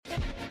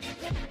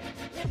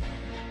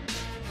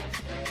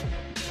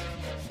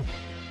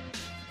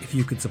If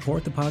you could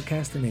support the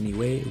podcast in any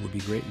way, it would be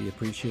greatly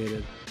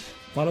appreciated.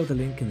 Follow the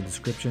link in the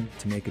description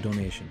to make a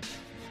donation.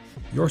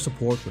 Your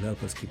support will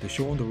help us keep the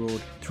show on the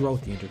road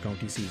throughout the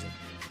inter-county season.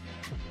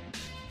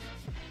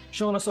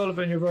 Sean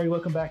O'Sullivan, you're very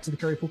welcome back to the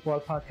Kerry Football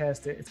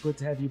Podcast. It's good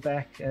to have you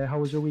back. How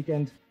was your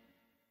weekend?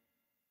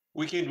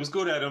 Weekend was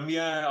good, Adam.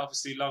 Yeah,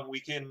 obviously long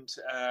weekend.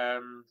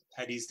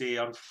 Paddy's Day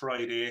on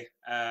Friday.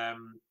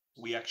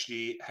 We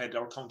actually had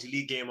our County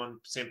League game on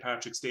St.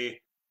 Patrick's Day,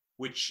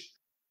 which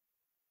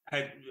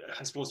I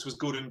suppose was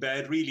good and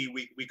bad, really.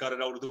 We got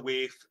it out of the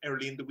way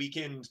early in the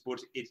weekend, but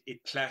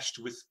it clashed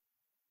with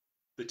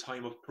the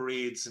time of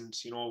parades, and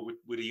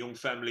with a young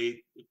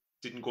family, it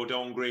didn't go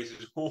down great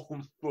at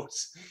home, but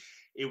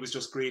it was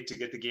just great to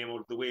get the game out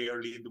of the way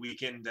early in the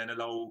weekend and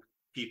allow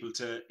people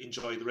to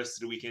enjoy the rest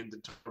of the weekend in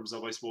terms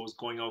of, I suppose,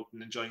 going out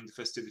and enjoying the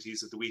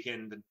festivities of the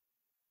weekend. And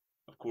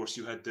of course,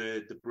 you had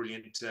the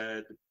brilliant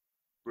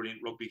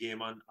rugby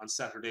game on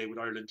Saturday with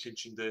Ireland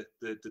clinching the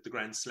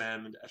Grand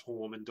Slam at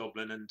home in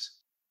Dublin, and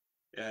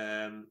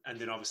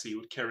then obviously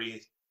with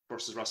Kerry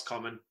versus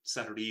Roscommon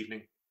Saturday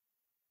evening.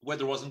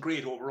 Weather wasn't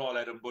great overall,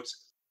 Adam, but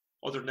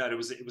other than that, it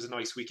was a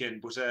nice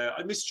weekend. But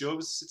I missed you.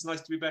 It's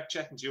nice to be back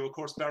chatting to you. Of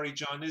course, Barry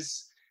John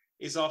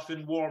is off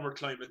in warmer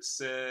climates.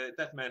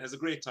 That man has a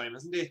great time,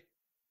 hasn't he?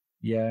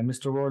 Yeah,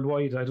 Mr.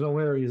 Worldwide. I don't know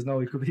where he is now.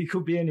 He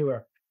could be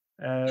anywhere.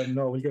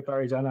 No, we'll get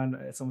Barry John on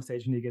at some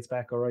stage when he gets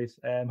back. All right.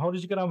 How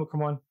did you get on with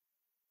Come On?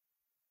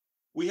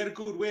 We had a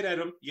good win,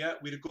 Adam. Yeah,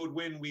 we had a good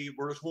win. We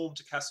were at home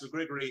to Castle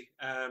Gregory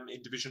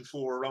in Division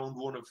 4, round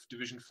 1 of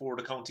Division 4,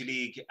 the County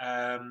League.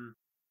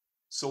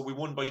 So we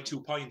won by 2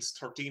 points,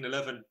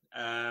 13-11.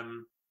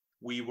 It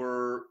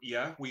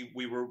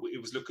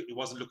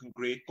wasn't looking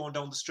great going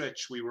down the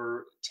stretch. We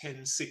were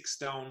 10-6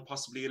 down,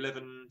 possibly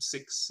 11-6,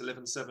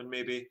 11-7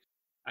 maybe.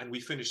 And we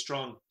finished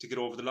strong to get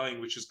over the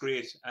line, which was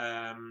great.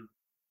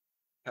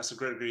 Castle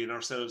Gregory and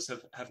ourselves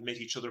have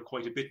met each other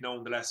quite a bit now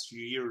in the last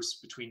few years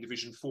between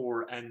Division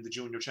 4 and the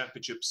Junior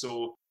Championship.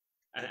 So,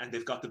 and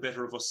they've got the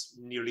better of us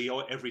nearly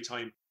every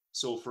time.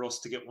 So for us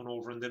to get one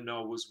over on them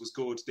now was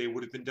good. They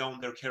would have been down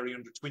there Kerry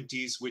under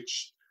 20s,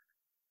 which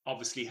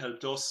obviously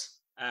helped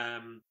us.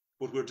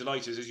 But we're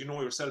delighted. As you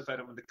know yourself,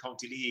 Adam, in the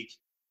County League,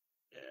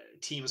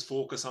 teams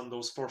focus on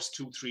those first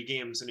 2-3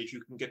 games. And if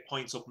you can get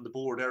points up on the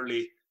board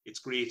early, it's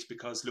great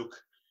because, look,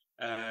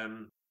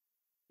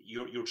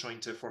 you're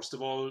trying to, first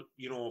of all,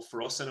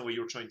 for us anyway,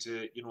 you're trying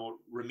to,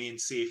 remain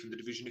safe in the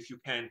division if you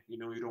can. You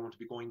don't want to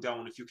be going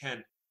down if you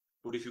can.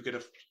 But if you get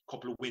a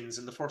couple of wins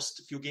in the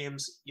first few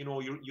games,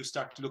 you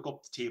start to look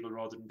up the table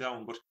rather than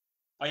down. But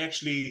I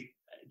actually,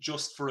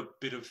 just for a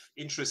bit of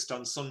interest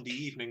on Sunday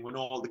evening, when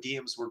all the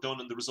games were done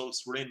and the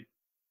results were in,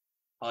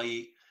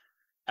 I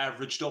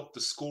averaged up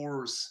the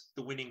scores,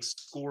 the winning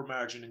score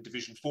margin in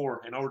Division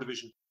 4, in our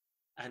division,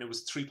 and it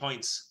was 3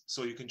 points.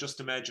 So you can just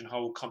imagine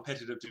how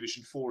competitive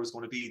Division 4 is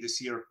going to be this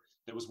year.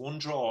 There was 1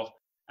 draw,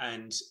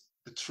 and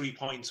the 3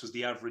 points was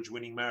the average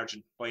winning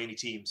margin by any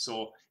team.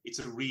 So it's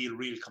a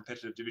real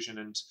competitive division.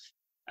 And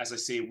as I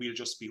say, we'll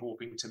just be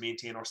hoping to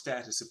maintain our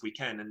status if we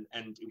can.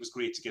 And it was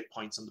great to get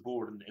points on the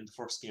board in the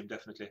first game,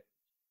 definitely.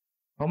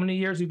 How many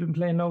years have you been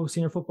playing now,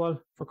 senior football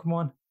for Come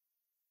On?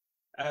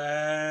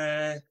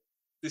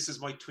 This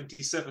is my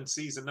 27th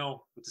season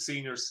now with the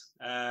seniors.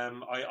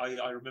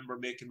 I remember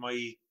making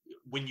I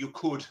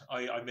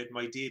made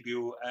my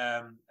debut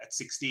at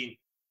 16.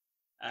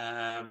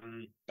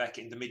 Back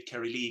in the Mid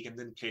Kerry League, and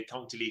then played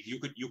County League.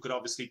 You could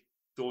obviously,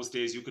 those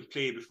days you could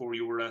play before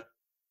you were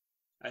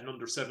an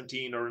under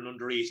 17 or an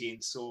under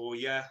 18. So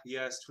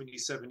it's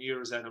 27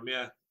 years, Adam.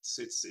 Yeah,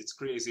 it's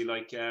crazy.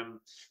 But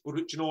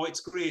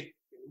it's great.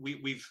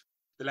 We've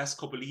the last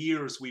couple of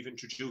years we've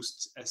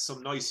introduced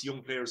some nice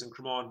young players in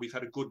Cremon. We've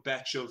had a good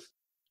batch of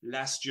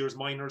last year's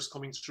minors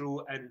coming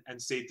through,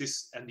 and say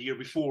this and the year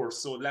before.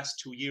 So last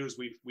 2 years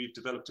we've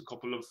developed a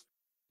couple of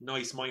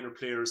nice minor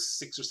players,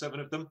 6 or 7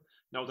 of them.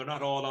 Now, they're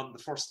not all on the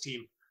first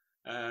team.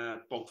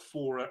 About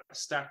 4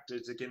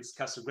 started against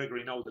Castle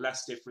Gregory now, the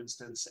last day, for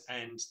instance,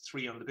 and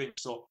 3 on the bench.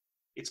 So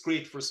it's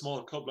great for a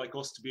small club like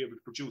us to be able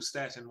to produce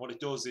that. And what it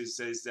does is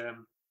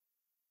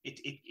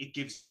it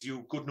gives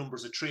you good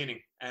numbers of training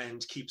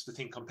and keeps the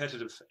thing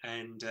competitive.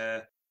 And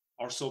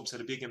our subs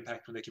had a big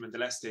impact when they came in the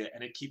last day.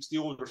 And it keeps the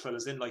older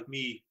fellas in, like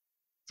me,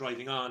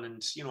 driving on.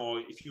 And,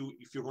 if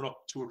you're going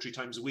up 2 or 3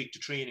 times a week to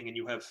training and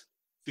you have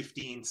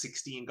 15,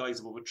 16 guys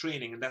above a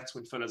training, and that's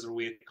when fellas are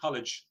away at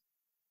college.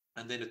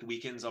 And then at the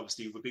weekends,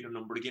 obviously, you have a bigger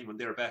number again when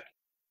they're back.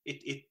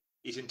 It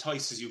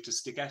entices you to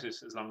stick at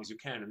it as long as you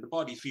can, and the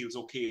body feels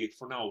okay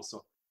for now.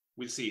 So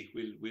we'll see.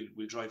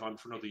 We'll drive on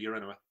for another year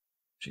anyway.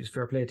 Jeez,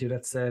 fair play to you.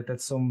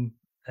 That's some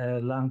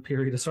long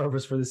period of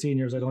service for the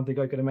seniors. I don't think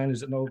I could have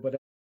managed it now. But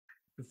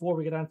before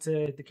we get on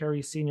to the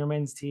Kerry senior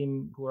men's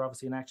team, who were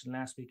obviously in action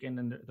last weekend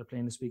and they're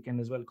playing this weekend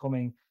as well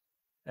coming,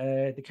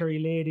 the Kerry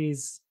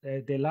ladies,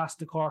 they lost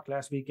to Cork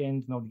last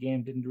weekend. Now, the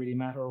game didn't really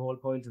matter a whole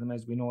pile to them.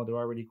 As we know, they're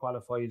already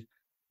qualified.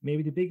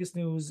 Maybe the biggest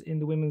news in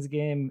the women's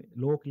game,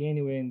 locally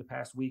anyway, in the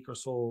past week or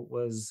so,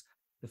 was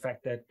the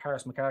fact that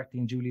Paris McCarthy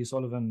and Julia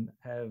Sullivan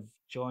have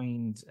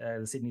joined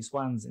the Sydney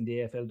Swans in the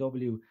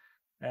AFLW.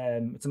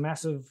 It's a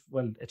massive,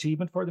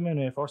 achievement for them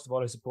anyway. First of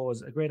all, I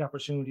suppose, a great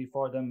opportunity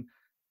for them.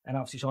 And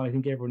obviously, Sean, I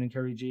think everyone in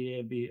Kerry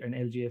GAA and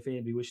LGFA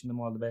will be wishing them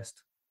all the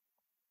best.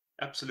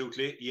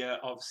 Absolutely. Yeah,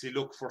 obviously,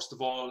 look, first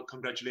of all,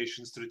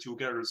 congratulations to the two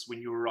girls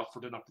when you were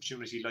offered an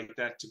opportunity like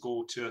that to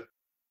go to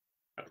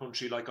a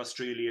country like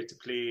Australia to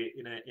play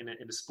in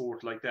a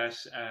sport like that.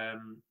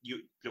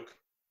 You look,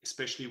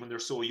 especially when they're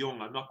so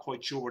young. I'm not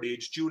quite sure what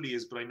age Julie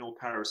is, but I know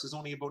Paris is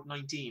only about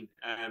 19,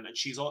 and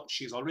she's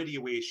already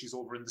away. She's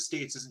over in the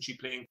States, isn't she,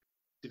 playing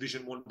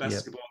Division 1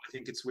 basketball? Yep. I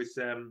think it's with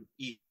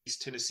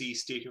East Tennessee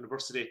State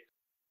University,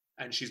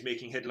 and she's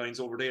making headlines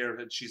over there,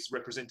 and she's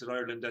represented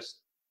Ireland at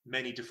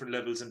many different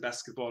levels in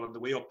basketball on the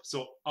way up.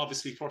 So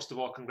obviously, first of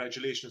all,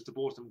 congratulations to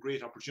both of them.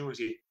 Great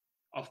opportunity.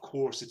 Of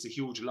course, it's a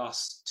huge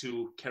loss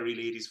to Kerry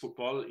ladies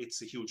football.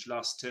 It's a huge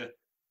loss to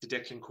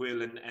Declan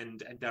Quill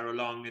and Darragh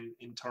Long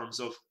in terms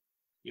of,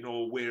 you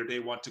know, where they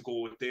want to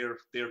go with their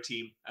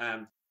team.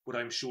 But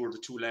I'm sure the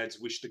two lads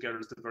wish the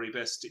girls the very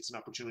best. It's an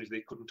opportunity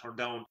they couldn't turn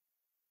down.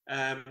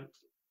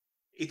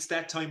 It's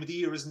that time of the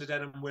year, isn't it,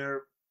 Adam,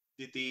 where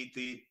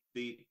the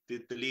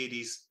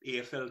ladies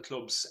AFL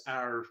clubs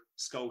are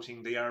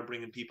scouting. They are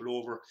bringing people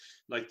over.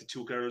 Like the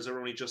two girls are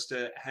only just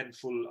a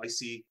handful. I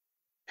see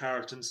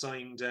Carlton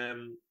signed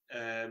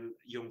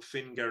young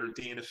Finn girl,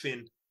 Dana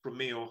Finn from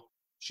Mayo.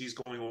 She's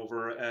going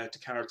over to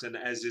Carlton,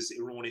 as is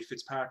Irone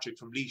Fitzpatrick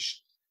from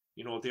Laois.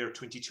 You know, they're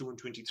 22 and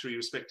 23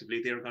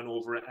 respectively. They're gone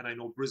over, and I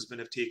know Brisbane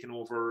have taken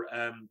over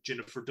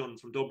Jennifer Dunn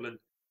from Dublin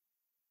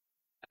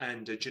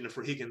and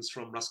Jennifer Higgins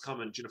from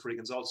Roscommon. Jennifer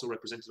Higgins also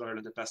represented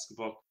Ireland at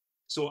basketball.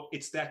 So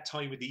it's that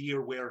time of the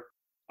year where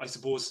I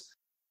suppose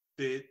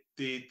the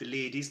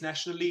ladies'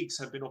 national leagues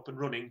have been up and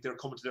running. They're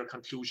coming to their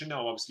conclusion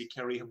now. Obviously,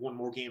 Kerry have one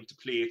more game to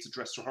play. It's a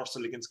dress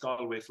rehearsal against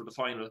Galway for the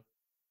final.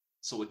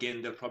 So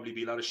again, there'll probably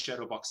be a lot of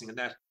shadow boxing in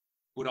that.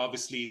 But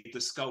obviously,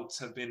 the scouts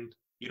have been,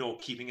 you know,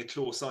 keeping a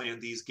close eye on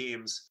these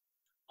games.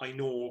 I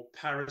know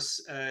Paris,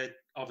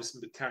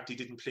 obviously McCarthy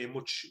didn't play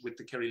much with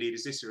the Kerry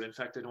ladies this year. In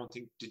fact, I don't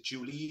think did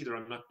Julie either.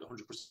 I'm not 100%.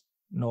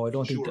 No, I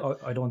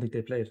don't think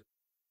they played.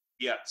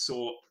 Yeah,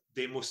 so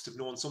they must have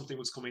known something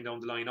was coming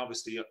down the line.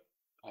 Obviously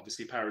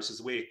Paris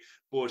is away,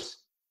 but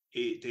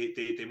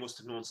they must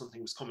have known something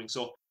was coming.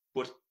 So,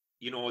 but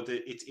you know,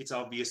 it's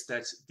obvious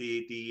that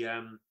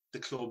the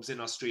clubs in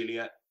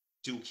Australia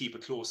do keep a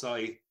close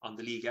eye on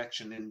the league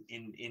action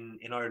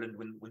in Ireland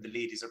when the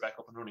ladies are back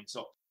up and running.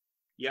 So,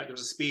 yeah,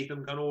 there's a spate of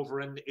them gone over,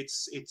 and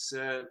it's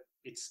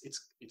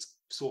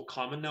so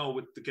common now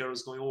with the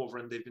girls going over,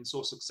 and they've been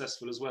so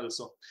successful as well.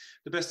 So,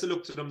 the best of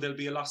luck to them. There'll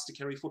be a loss to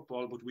Kerry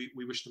football, but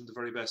we wish them the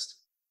very best.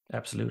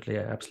 Absolutely,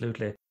 yeah,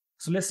 absolutely.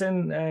 So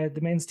listen, the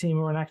men's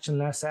team were in action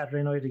last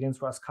Saturday night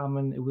against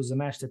Roscommon. It was a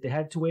match that they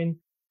had to win.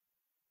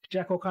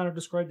 Jack O'Connor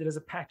described it as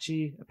a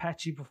patchy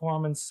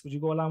performance. Would you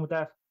go along with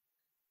that?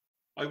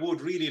 I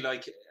would really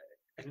like,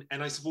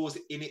 and I suppose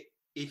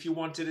if you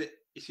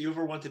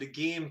ever wanted a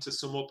game to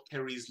sum up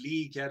Kerry's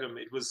league, Adam,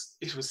 it was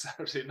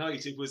Saturday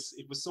night. It was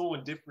so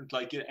indifferent,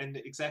 and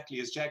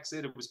exactly as Jack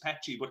said, it was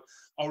patchy. But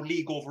our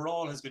league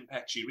overall has been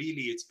patchy.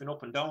 Really, it's been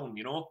up and down.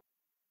 You know,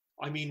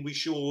 I mean, we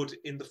showed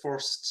in the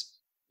first,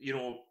 you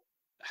know,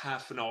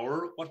 half an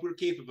hour what we're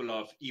capable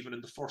of. Even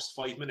in the first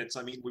 5 minutes,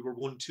 I mean, we were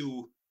 1-2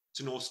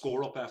 to no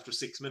score up after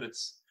 6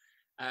 minutes,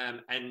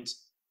 and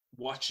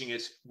watching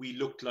it, we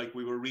looked like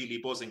we were really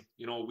buzzing.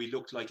 You know, we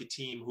looked like a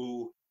team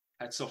who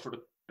had suffered a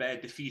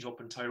bad defeat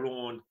up in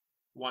Tyrone,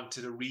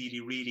 wanted to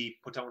really, really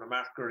put down a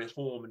marker at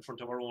home in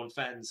front of our own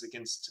fans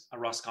against a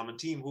Roscommon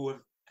team who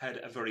have had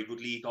a very good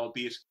league,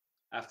 albeit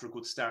after a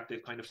good start,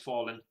 they've kind of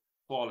fallen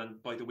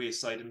by the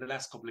wayside in the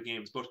last couple of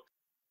games. But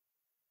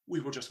we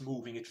were just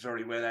moving it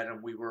very well,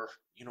 and we were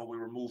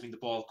moving the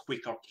ball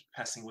quick. Our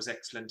passing was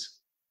excellent.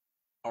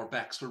 Our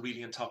backs were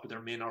really on top of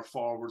their men. Our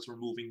forwards were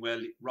moving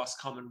well.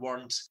 Roscommon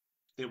weren't.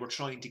 They were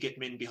trying to get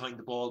men behind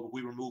the ball, but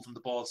we were moving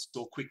the ball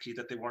so quickly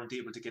that they weren't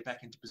able to get back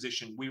into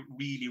position. We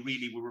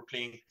were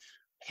playing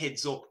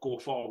heads up, go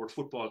forward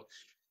football,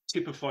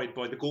 typified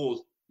by the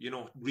goal. You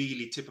know,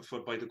 really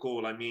typified by the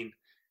goal. I mean,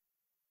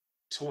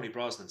 Tony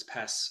Brosnan's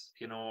pass.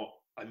 You know,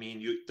 I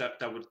mean,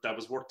 that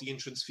was worth the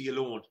entrance fee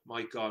alone.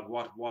 My God,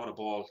 what a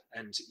ball,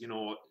 and you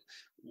know,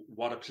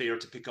 what a player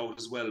to pick out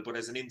as well. But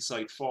as an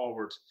inside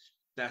forward,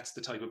 that's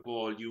the type of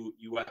ball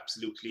you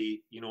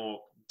absolutely, you know,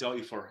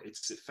 die for.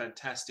 It's a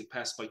fantastic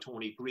pass by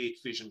Tony, great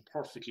vision,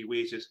 perfectly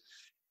weighted.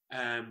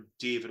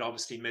 David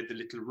obviously made the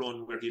little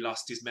run where he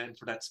lost his man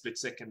for that split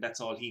second.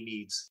 That's all he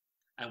needs.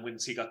 And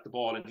once he got the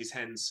ball in his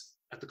hands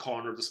at the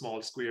corner of the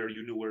small square,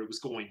 you knew where it was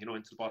going, you know,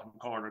 into the bottom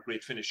corner.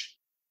 Great finish.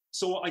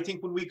 So I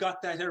think when we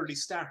got that early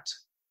start,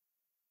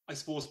 I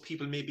suppose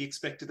people maybe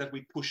expected that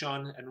we'd push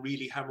on and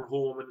really hammer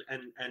home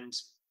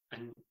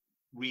and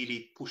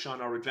really push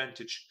on our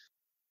advantage.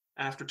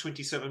 After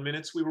 27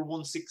 minutes, we were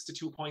 1-6 to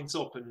 2 points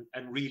up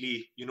and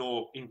really, you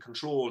know, in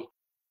control.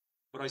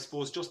 But I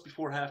suppose just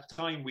before half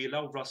time, we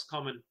allowed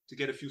Roscommon to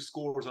get a few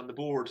scores on the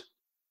board.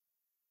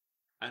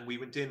 And we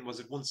went in, was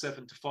it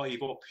 1-7 to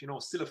 5 up, you know,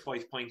 still a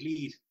 5-point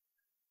lead,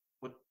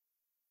 but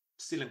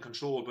still in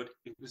control. But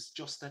it was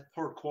just that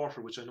third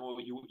quarter, which I know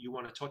you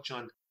want to touch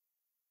on.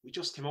 we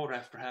just came out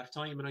after half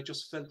time, and I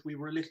just felt we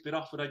were a little bit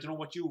off it. I don't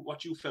know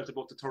what you felt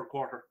about the third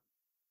quarter.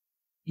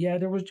 Yeah,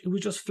 it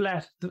was just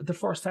flat. The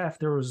first half,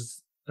 there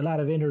was a lot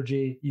of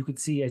energy. You could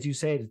see, as you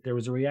said, there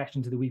was a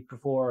reaction to the week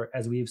before,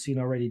 as we have seen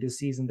already this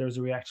season. There was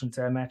a reaction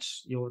to a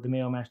match, the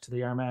Mayo match to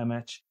the Armagh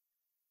match.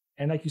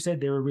 And like you said,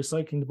 they were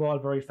recycling the ball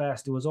very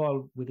fast. It was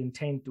all with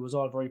intent. It was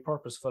all very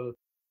purposeful.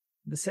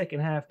 The second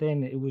half,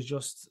 then, it was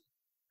just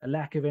a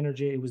lack of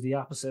energy. It was the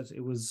opposite.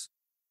 It was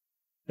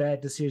bad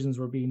decisions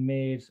were being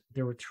made.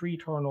 There were 3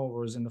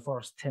 turnovers in the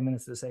first 10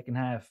 minutes of the second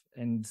half.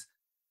 And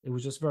it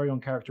was just very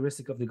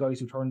uncharacteristic of the guys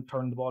who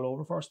turned the ball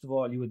over. First of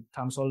all, you had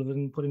Tom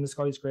Sullivan putting the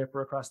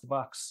skyscraper across the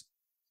box.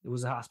 It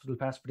was a hospital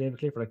pass for David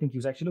Clifford. I think he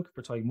was actually looking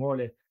for Tadhg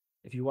Morley.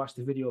 If you watch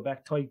the video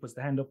back, Tadhg puts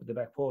the hand up at the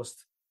back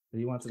post that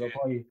he wanted up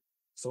high.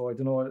 So I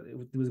don't know,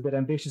 it was a bit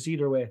ambitious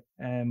either way.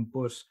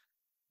 But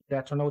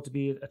that turned out to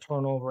be a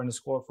turnover and a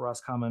score for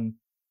Roscommon.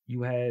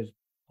 You had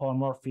Paul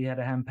Murphy had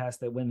a hand pass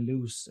that went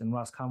loose, and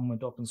Roscommon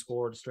went up and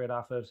scored straight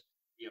off it.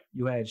 Yep.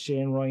 You had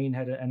Shane Ryan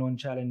had an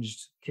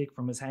unchallenged kick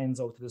from his hands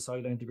out to the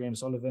sideline to Graham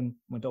Sullivan,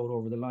 went out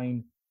over the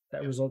line.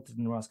 That resulted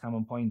in a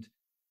Roscommon point.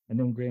 And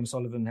then Graham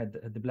Sullivan had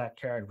the black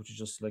card, which was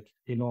just like,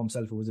 he'll know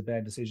himself it was a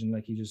bad decision.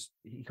 Like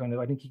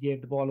I think he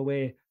gave the ball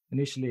away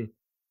initially,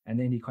 and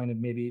then he kind of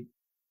maybe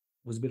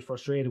was a bit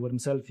frustrated with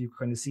himself. You could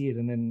kind of see it,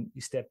 and then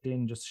he stepped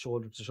in just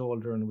shoulder to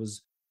shoulder, and it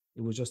was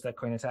just that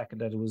kind of tackle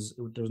that there was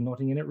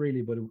nothing in it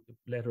really, but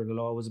letter of the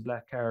law was a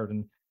black card,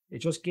 and it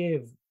just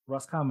gave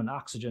Roscommon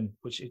oxygen,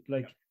 which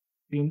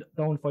being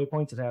down 5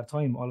 points at half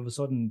time, all of a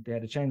sudden they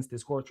had a chance. They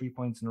scored 3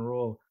 points in a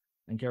row,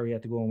 and Kerry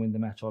had to go and win the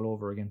match all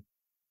over again.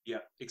 Yeah,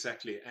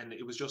 exactly. And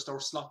it was just our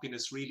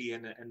sloppiness really,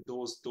 and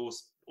those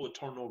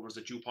turnovers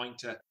that you point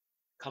to,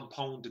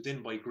 compounded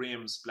in by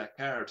Graham's black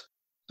card.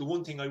 The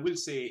one thing I will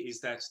say is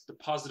that the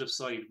positive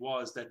side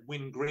was that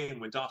when Graham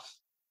went off,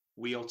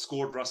 we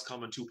outscored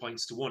Roscommon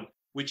 2-1,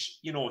 which,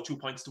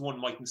 2-1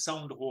 mightn't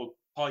sound a whole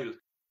pile,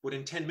 but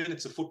in 10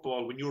 minutes of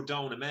football, when you're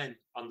down a man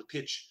on the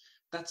pitch,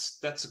 that's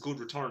a good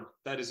return.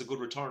 That is a good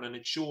return, and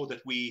it showed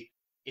that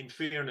in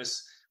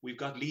fairness, we've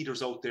got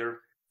leaders out there.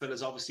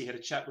 Fellas obviously had a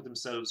chat with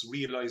themselves,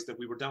 realised that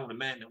we were down a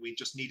man, and we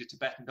just needed to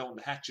batten down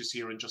the hatches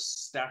here and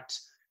just start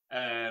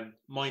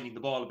minding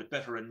the ball a bit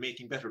better and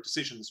making better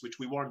decisions, which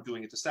we weren't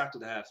doing at the start of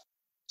the half.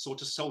 So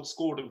to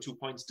outscore them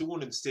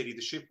 2-1 and steady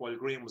the ship while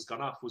Graham was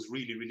gone off was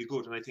really, really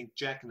good. And I think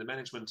Jack and the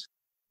management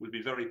will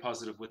be very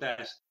positive with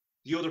that.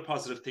 The other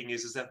positive thing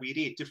is that we had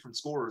 8 different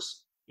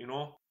scorers,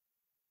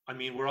 I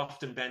mean, we're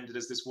often banded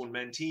as this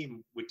one-man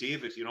team with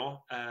David,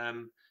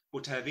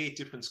 but to have 8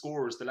 different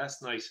scorers the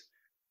last night,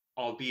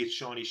 albeit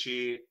Shawnee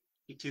Shea,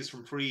 it is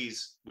from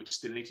frees, which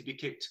still need to be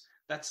kicked.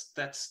 That's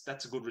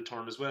a good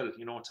return as well.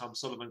 Tom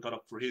Sullivan got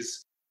up for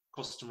his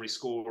customary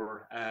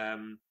score.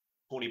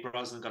 Tony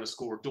Brosnan got a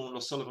score.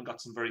 Donald Sullivan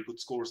got some very good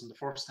scores in the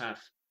first half.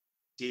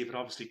 David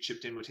obviously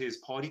chipped in with his.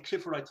 Paddy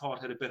Clifford, I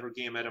thought, had a better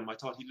game at him. I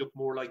thought he looked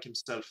more like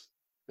himself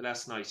the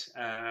last night.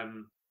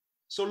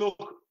 So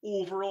look,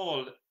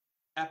 overall,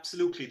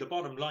 absolutely, the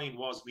bottom line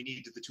was we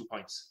needed the 2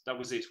 points. That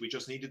was it. We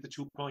just needed the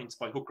 2 points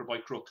by hook or by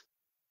crook.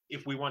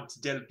 If we want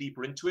to delve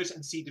deeper into it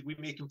and see did we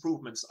make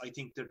improvements, I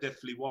think there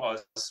definitely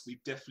was. We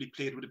definitely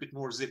played with a bit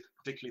more zip,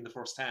 particularly in the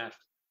first half.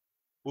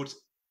 But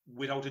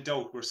without a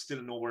doubt, we're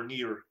still nowhere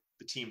near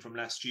the team from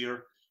last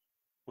year.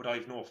 But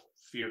I've no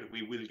fear that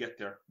we will get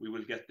there. We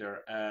will get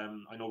there.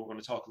 I know we're going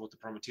to talk about the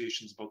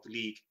permutations about the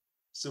league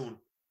soon.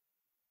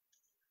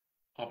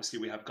 Obviously,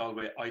 we have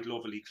Galway. I'd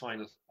love a league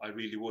final. I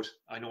really would.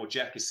 I know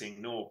Jack is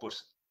saying no, but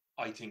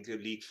I think a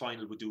league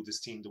final would do this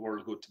team the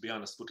world good, to be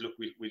honest. But look,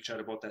 we'll chat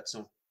about that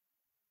soon.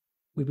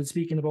 We've been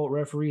speaking about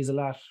referees a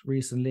lot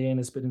recently, and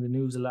it's been in the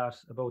news a lot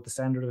about the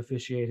standard of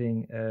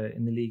officiating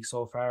in the league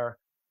so far.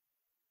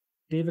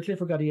 David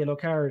Clifford got a yellow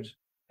card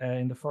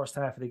in the first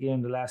half of the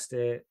game the last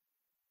day.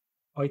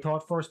 I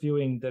thought first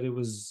viewing that it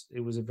was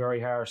a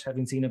very harsh.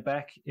 Having seen it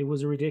back, it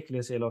was a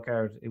ridiculous yellow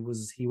card.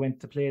 He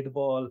went to play the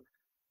ball.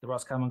 The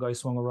Roscommon guy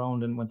swung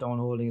around and went down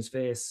holding his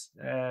face.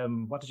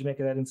 What did you make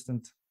of that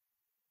incident?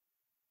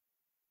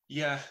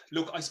 Yeah,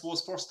 look, I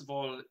suppose first of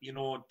all,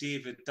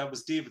 David, that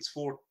was David's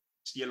 4th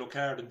yellow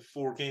card in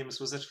 4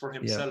 games, was it, for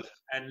himself?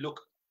 Yeah. And look,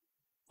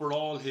 for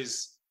all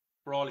his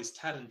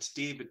talent,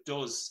 David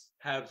does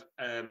have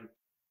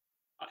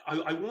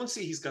I won't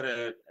say he's got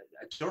a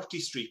dirty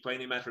streak by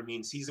any matter of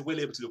means. He's well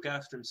able to look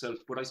after himself,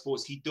 but I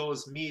suppose he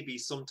does maybe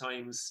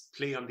sometimes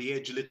play on the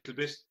edge a little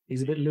bit.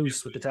 He's a bit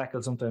loose with the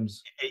tackle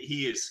sometimes.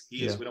 He is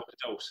without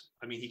a doubt.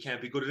 I mean, he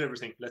can't be good at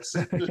everything. Let's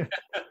put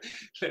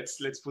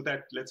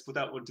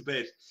that one to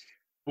bed.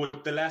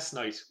 But the last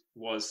night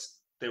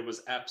there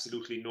was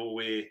absolutely no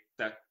way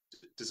that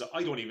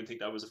I don't even think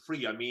that was a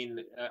free. I mean,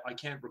 I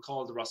can't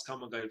recall the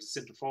Roscommon guy, was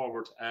centre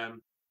forward,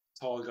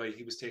 tall guy.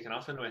 He was taken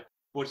off anyway.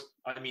 But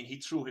I mean, he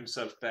threw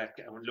himself back.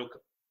 And look,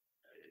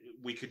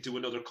 we could do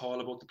another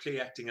call about the play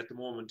acting at the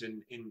moment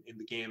in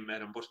the game,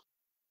 Adam. But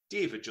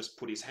David just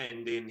put his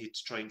hand in to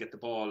try and get the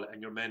ball,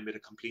 and your man made a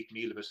complete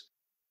meal of it.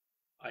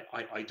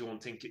 I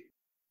don't think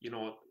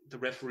the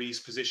referee's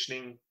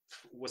positioning.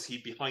 Was he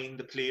behind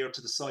the player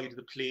to the side of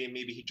the play?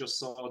 Maybe he just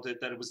saw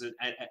that it was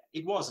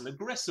it was an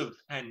aggressive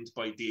hand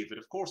by David.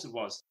 Of course it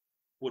was,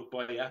 but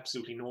by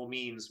absolutely no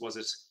means was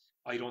it.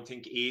 I don't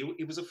think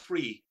it was a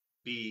free.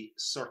 B,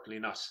 certainly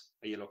not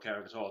a yellow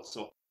card at all.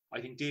 So I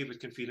think David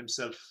can feel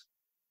himself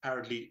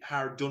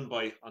hard done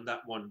by on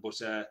that one. But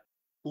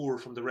poor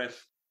from the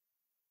ref.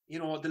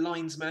 The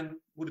linesman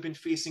would have been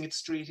facing it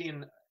straight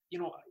in.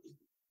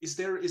 Is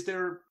there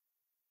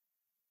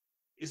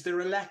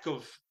a lack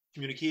of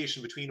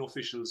communication between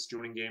officials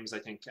during games, I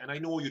think? And I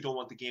know you don't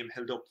want the game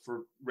held up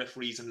for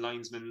referees and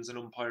linesmen and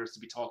umpires to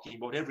be talking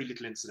about every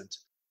little incident.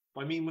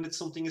 But I mean, when it's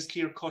something as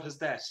clear cut as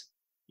that,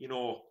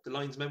 the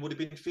linesman would have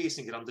been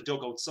facing it on the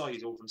dugout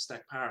side over in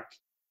Stack Park.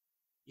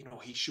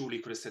 He surely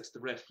could have said to the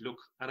ref, look,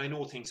 and I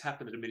know things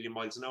happen at a million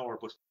miles an hour,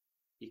 but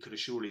he could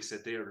have surely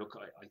said there, look,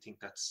 I think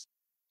that's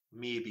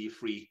maybe a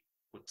free,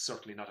 but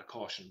certainly not a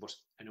caution. But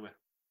anyway,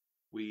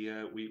 we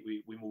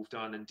moved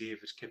on, and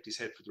David kept his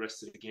head for the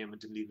rest of the game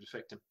and didn't leave it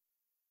affect him.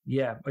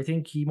 Yeah, I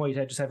think he might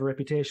just have a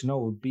reputation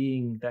now of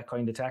being that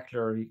kind of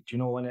tackler.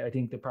 And I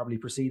think they probably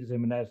preceded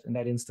him in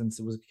that instance.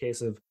 It was a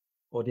case of,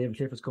 David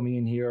Clifford's coming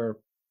in here.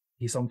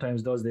 He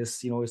sometimes does this.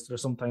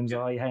 There's sometimes a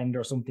high hand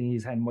or something.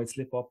 His hand might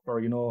slip up, or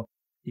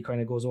he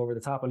kind of goes over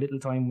the top a little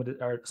time with it,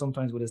 or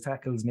sometimes with his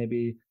tackles.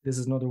 Maybe this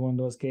is another one of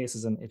those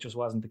cases, and it just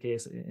wasn't the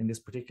case in this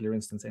particular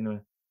instance anyway.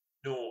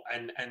 No,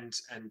 and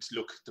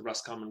look, the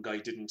Roscommon guy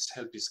didn't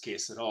help his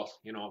case at all,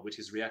 with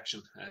his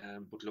reaction.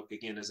 But look,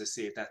 again, as I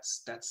say,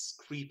 that's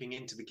creeping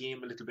into the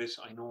game a little bit.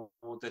 I know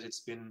that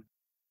it's been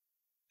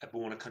a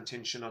bone of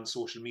contention on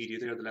social media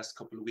there the last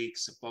couple of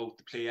weeks about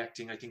the play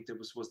acting. I think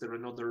was there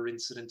another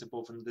incident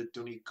above in the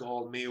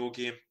Donegal Mayo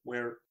game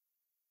where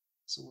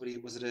somebody,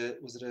 was it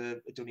a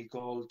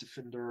Donegal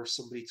defender or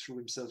somebody threw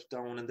himself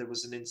down, and there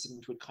was an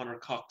incident with Conor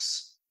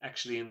Cox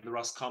actually in the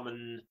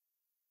Roscommon.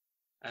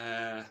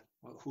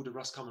 Who did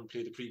Roscommon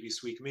play the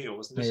previous week? Mayo,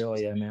 wasn't it? Mayo,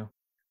 yeah, Mayo.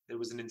 There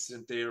was an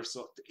incident there,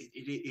 so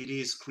it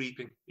is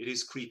creeping. It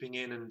is creeping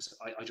in, and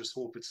I just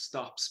hope it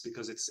stops,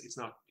 because it's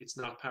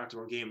not part of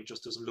our game. It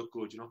just doesn't look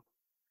good, Do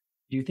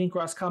you think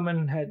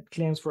Roscommon had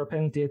claims for a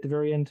penalty at the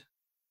very end?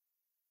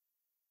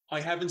 I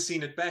haven't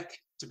seen it back,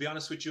 to be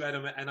honest with you,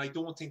 Adam, and I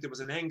don't think there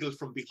was an angle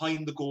from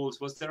behind the goals,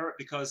 was there?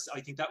 Because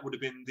I think that would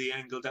have been the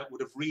angle that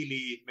would have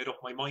really made up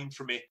my mind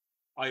for me.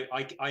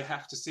 I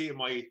have to say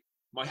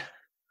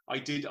I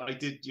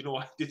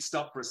did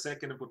stop for a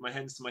second and put my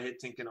hands to my head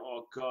thinking,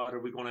 oh God, are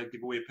we going to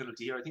give away a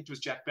penalty here? I think it was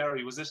Jack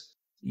Barry, was it?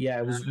 Yeah,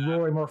 it was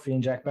Rory Murphy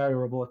and Jack Barry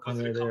were both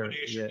kind of there.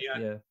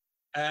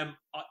 Yeah.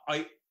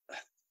 I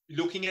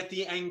looking at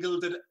the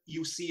angle that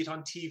you see it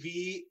on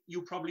TV,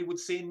 you probably would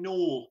say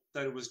no,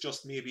 that it was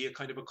just maybe a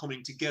kind of a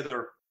coming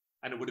together,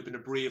 and it would have been a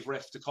brave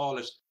ref to call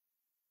it.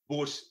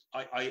 But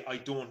I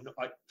don't know.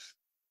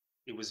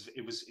 It was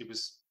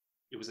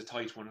a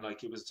tight one.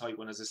 Like, it was a tight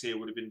one. As I say, it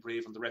would have been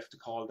brave on the ref to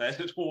call that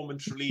at home in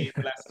Tralee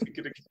the last week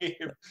of the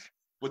game.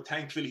 But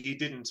thankfully he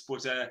didn't.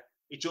 But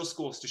it just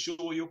goes to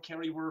show you,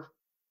 Kerry were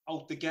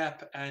out the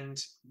gap, and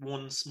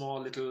one small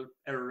little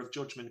error of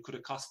judgment could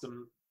have cost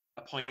them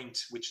a point,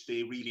 which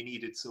they really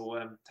needed. So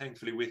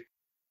thankfully,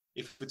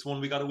 if it's one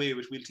we got away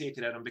with, we'll take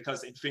it at them,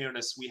 because in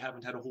fairness, we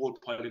haven't had a whole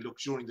pile of luck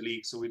during the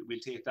league, so we'll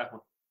take that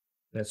one.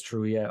 That's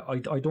true, yeah.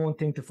 I don't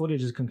think the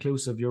footage is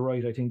conclusive. You're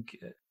right. I think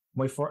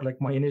my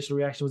initial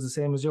reaction was the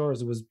same as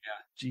yours. It was,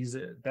 geez,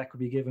 that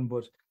could be given,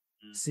 but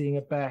seeing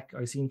it back,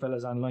 I seen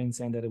fellas online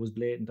saying that it was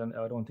blatant, and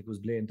I don't think it was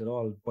blatant at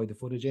all by the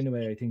footage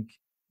anyway. I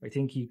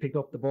think he picked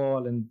up the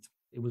ball, and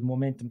it was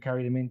momentum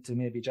carried him into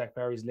maybe Jack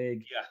Barry's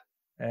leg. Yeah.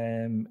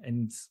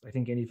 And I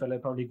think any fella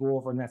would probably go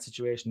over in that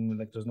situation.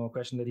 Like, there's no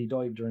question that he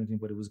dived or anything,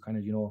 but it was kind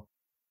of,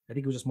 I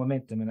think it was just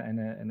momentum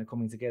and a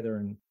coming together.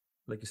 And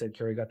like you said,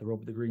 Kerry got the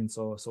rub of the green,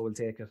 so we'll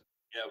take it.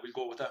 Yeah, we'll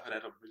go with that,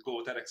 Adam. We'll go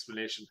with that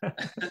explanation.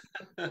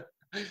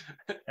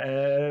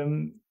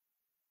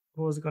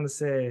 What was I going to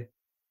say?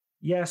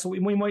 Yeah, so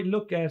we might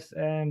look at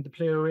the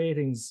player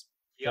ratings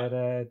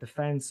that the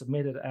fans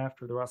submitted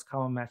after the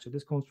Roscommon match. So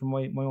this comes from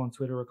my own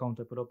Twitter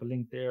account. I put up a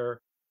link there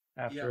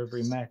after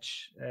every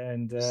match,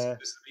 and this will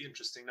be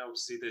interesting now to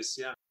see this.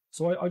 Yeah.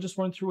 So I just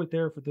run through it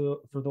there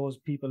for those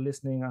people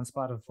listening on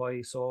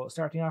Spotify. So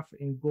starting off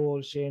in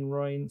goal, Shane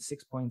Ryan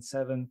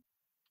 6.7.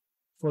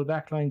 Full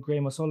back line,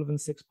 Graham O'Sullivan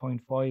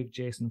 6.5,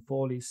 Jason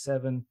Foley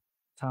 7,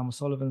 Tom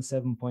O'Sullivan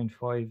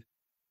 7.5.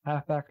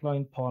 Half back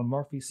line, Paul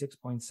Murphy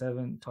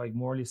 6.7, Tyg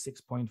Morley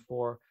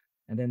 6.4,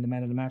 and then the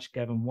man of the match,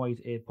 Gavin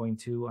White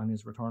 8.2 on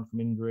his return from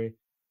injury.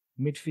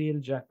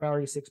 Midfield, Jack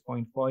Barry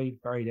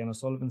 6.5, Barry Dan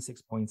O'Sullivan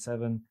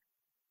 6.7.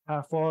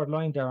 Half forward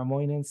line, Dara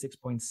Moynihan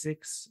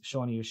 6.6,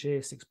 Shawnee O'Shea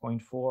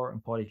 6.4,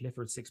 and Paddy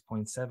Clifford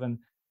 6.7.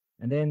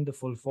 And then the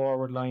full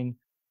forward line,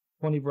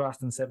 Tony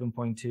Braston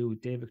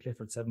 7.2, David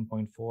Clifford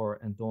 7.4,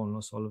 and Donald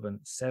O'Sullivan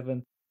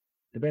 7.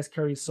 The best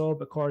Kerry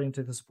sub, according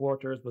to the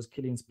supporters, was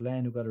Killian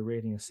Spillane, who got a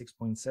rating of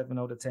 6.7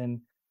 out of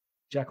 10.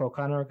 Jack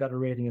O'Connor got a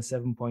rating of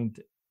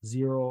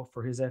 7.0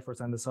 for his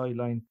efforts on the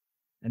sideline.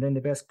 And then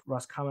the best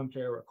Roscommon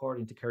player,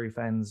 according to Kerry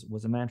fans,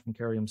 was a man from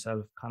Kerry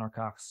himself, Conor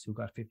Cox, who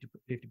got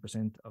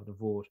 50% of the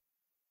vote.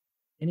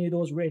 Any of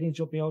those ratings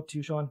jumping out to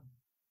you, Sean?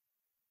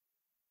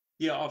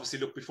 Yeah, obviously,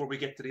 look, before we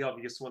get to the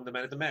obvious one, the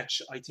man of the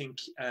match, I think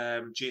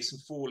Jason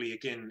Foley,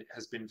 again,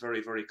 has been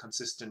very, very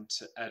consistent,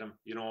 Adam.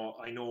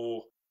 I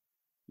know,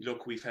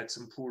 look, we've had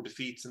some poor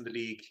defeats in the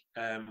league,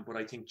 but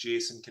I think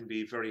Jason can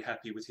be very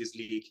happy with his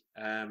league.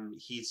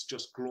 He's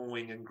just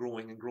growing and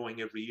growing and growing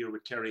every year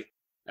with Kerry.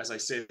 As I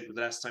said,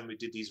 the last time we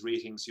did these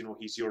ratings,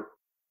 he's your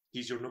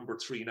number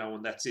 3 now,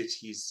 and that's it.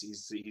 He's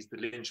the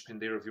linchpin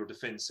there of your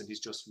defence, and he's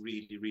just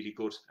really, really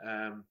good.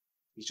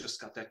 He's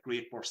just got that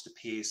great burst of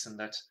pace and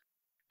that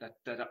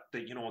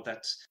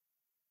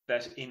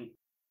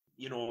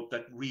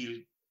real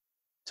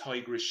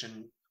tigerish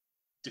and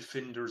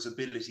defender's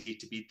ability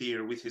to be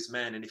there with his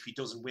man, and if he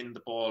doesn't win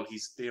the ball,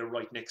 he's there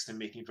right next to him,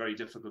 making it very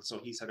difficult. So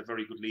he's had a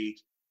very good league.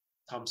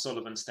 Tom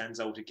Sullivan stands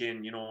out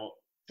again.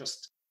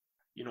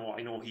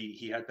 I know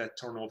he had that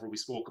turnover we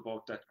spoke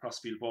about, that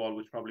crossfield ball,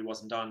 which probably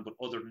wasn't on, but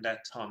other than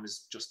that, Tom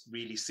is just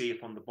really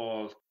safe on the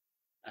ball.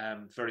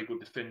 Very good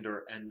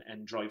defender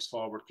and drives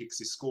forward, kicks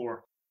his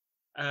score.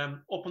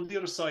 Up on the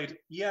other side,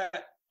 yeah,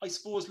 I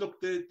suppose, look,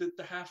 the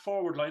half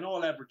forward line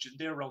all averaging,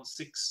 they're around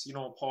 6,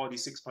 Paddy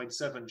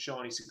 6.7,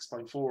 Shawnee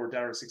 6.4,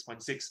 Dara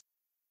 6.6.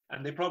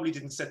 And they probably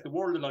didn't set the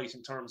world alight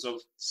in terms of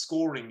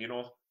scoring,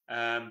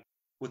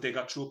 but they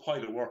got through a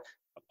pile of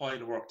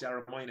work.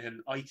 Dara Moynihan,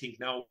 I think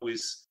now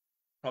is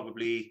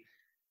probably,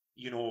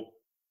 I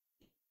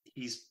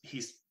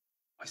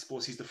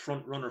suppose he's the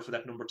front runner for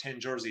that number 10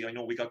 jersey. I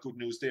know we got good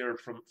news there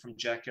from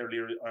Jack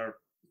earlier, or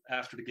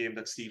after the game,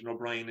 that Stephen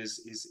O'Brien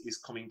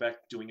is coming back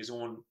doing his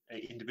own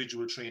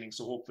individual training,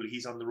 so hopefully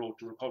he's on the road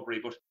to recovery.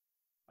 But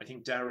I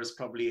think Dara's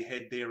probably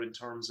ahead there in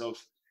terms of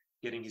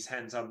getting his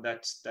hands on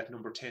that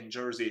number 10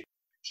 jersey.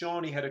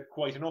 Shawnee had a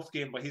quite enough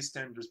game by his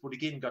standards, but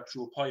again got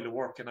through a pile of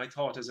work. And I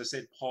thought, as I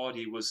said,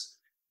 Paddy was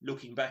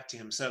looking back to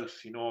himself,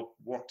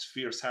 worked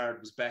fierce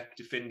hard, was back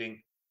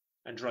defending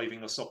and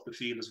driving us up the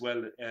field as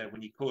well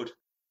when he could.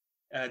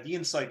 The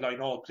inside line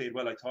all played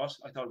well, I thought.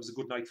 I thought it was a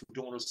good night for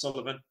Donald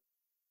Sullivan.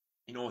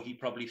 He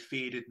probably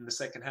faded in the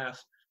second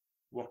half,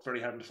 worked very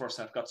hard in the first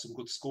half, got some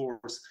good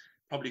scores.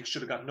 Probably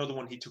should have got another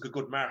one. He took a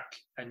good mark,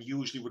 and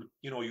usually would,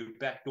 you'd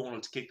back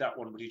Donald to kick that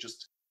one, but he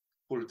just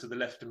pulled it to the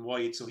left and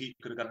wide, so he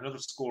could have got another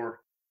score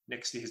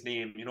next to his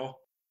name,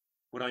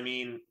 But I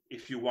mean,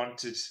 if you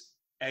wanted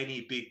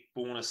any big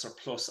bonus or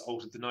plus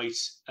out of the night,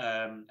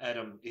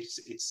 Adam,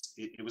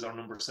 it was our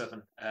number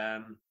 7.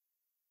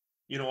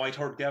 I'd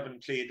heard Gavin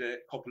played a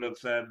couple of.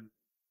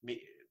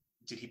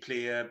 Did he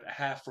play a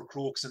half for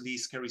Crokes in the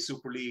East Kerry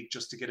Super League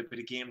just to get a bit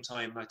of game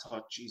time? And I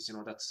thought, geez,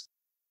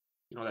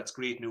 that's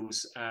great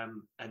news.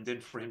 And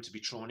then for him to be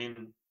thrown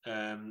in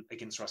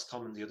against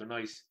Roscommon the other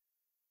night,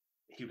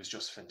 he was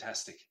just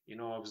fantastic. It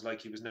was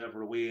like he was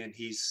never away, and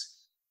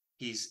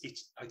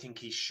I think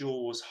he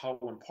shows how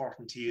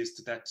important he is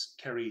to that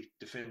Kerry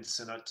defence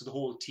and to the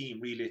whole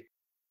team. Really,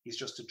 he's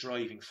just a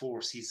driving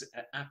force. He's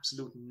an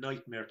absolute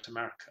nightmare to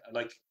mark.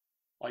 Like,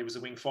 I was a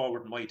wing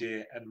forward in my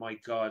day, and my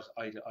God,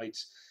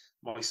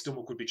 my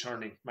stomach would be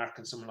churning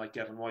marking someone like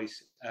Gavin White.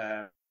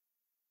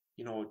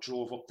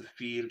 Drove up the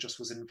field, just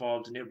was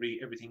involved in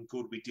everything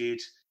good we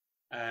did.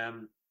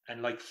 And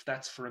like,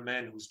 that's for a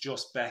man who's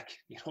just back,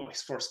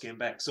 his first game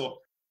back. So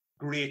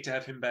great to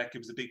have him back. It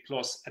was a big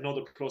plus.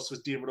 Another plus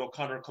was Diarmuid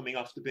O'Connor coming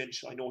off the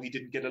bench. I know he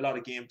didn't get a lot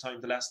of game time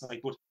the last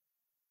night, but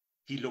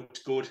he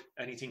looked good.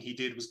 Anything he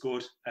did was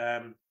good.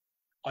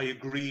 I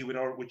agree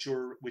with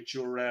your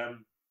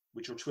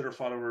Twitter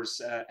followers.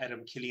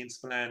 Adam Killian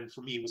Spillane,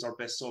 for me, was our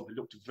best sub. He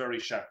looked very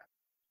sharp.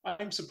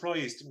 I'm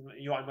surprised.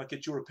 I might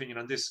get your opinion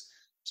on this.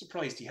 I'm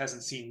surprised he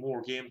hasn't seen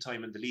more game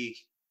time in the league,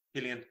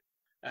 Killian.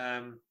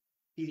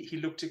 He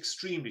looked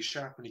extremely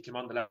sharp when he came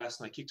on the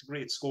last night. Kicked a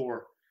great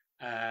score.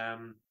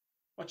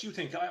 What do you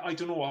think? I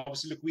don't know.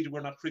 Obviously, look,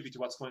 we're not privy to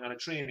what's going on at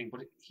training,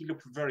 but he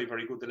looked very,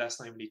 very good the last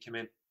time when he came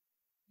in.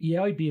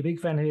 Yeah, I'd be a big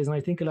fan of his, and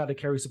I think a lot of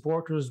Kerry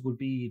supporters would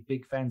be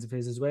big fans of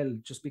his as well,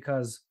 just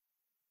because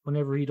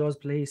whenever he does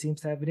play, he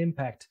seems to have an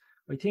impact.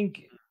 I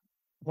think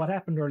what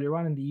happened earlier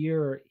on in the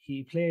year,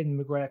 he played in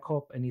McGrath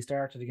Cup and he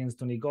started against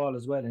Donegal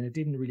as well, and it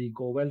didn't really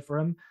go well for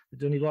him. The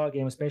Donegal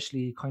game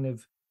especially, kind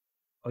of,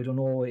 I don't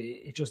know,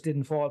 it just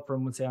didn't fall for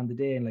him, let's say, on the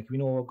day. And like, we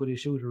know how good a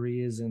shooter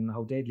he is and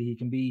how deadly he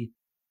can be.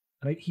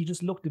 And he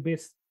just looked a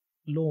bit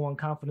low on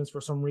confidence for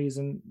some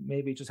reason.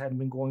 Maybe it just hadn't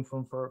been going for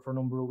him for a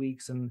number of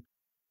weeks. And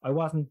I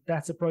wasn't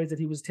that surprised that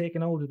he was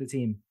taken out of the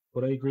team.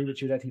 But I agree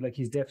with you that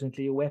he's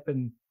definitely a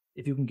weapon.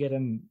 If you can get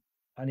him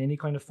on any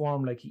kind of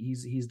form, like,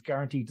 he's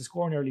guaranteed to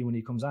score nearly when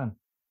he comes on.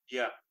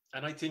 Yeah.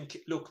 And I think,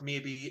 look,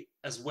 maybe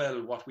as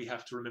well, what we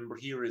have to remember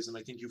here is, and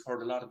I think you've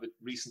heard a lot of it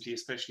recently,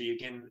 especially,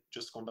 again,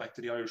 just going back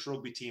to the Irish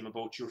rugby team,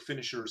 about your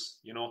finishers,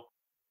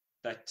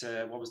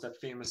 that, what was that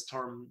famous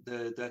term,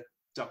 that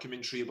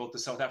documentary about the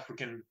South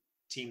African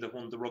team that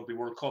won the Rugby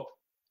World Cup,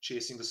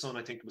 Chasing the Sun,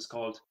 I think it was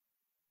called,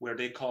 where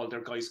they called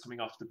their guys coming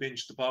off the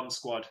bench the bomb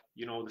squad,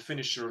 the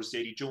finishers.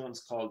 Eddie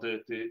Jones called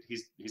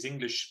his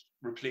English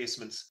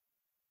replacements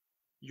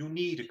you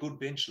need a good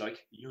bench. Like,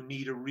 you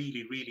need a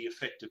really, really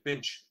effective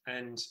bench.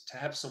 And to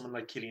have someone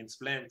like Killian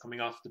Spillane coming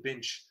off the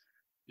bench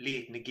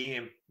late in the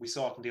game, we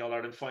saw it in the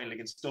All-Ireland final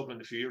against Dublin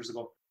a few years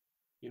ago.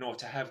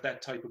 To have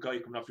that type of guy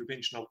coming off your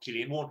bench. Now,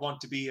 Killian won't want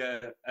to be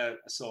a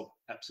sub.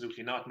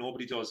 Absolutely not.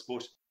 Nobody does.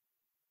 But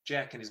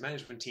Jack and his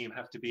management team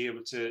have to be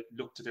able to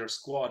look to their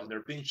squad and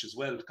their bench as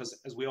well, because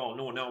as we all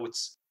know now,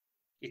 it's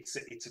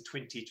a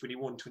 20,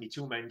 21,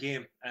 22 man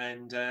game,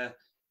 and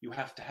you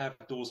have to have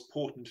those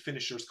potent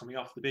finishers coming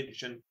off the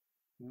bench, and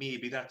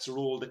maybe that's a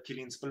role that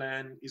Killian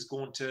Spillane is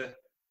going to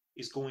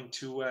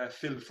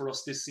fill for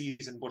us this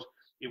season. But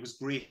it was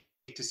great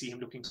to see him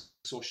looking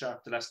so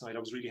sharp the last night. I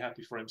was really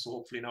happy for him. So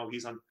hopefully now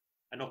he's on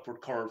an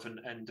upward curve,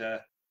 and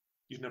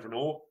you never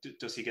know.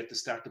 Does he get the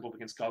start up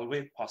against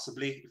Galway?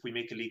 Possibly. If we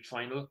make a league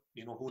final,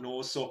 who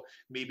knows? So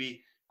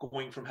maybe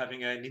going from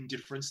having an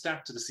indifferent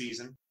start to the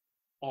season,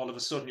 all of a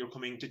sudden you're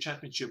coming to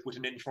championship with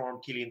an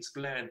informed Killian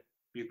Spillane.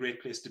 Be a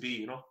great place to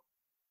be,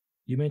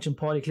 You mentioned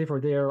Paddy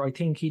Clifford there. I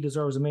think he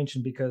deserves a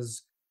mention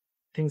because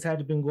things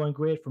had been going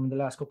great for him in the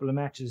last couple of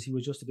matches. He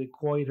was just a bit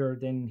quieter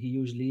than he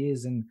usually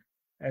is. And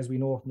as we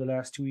know from the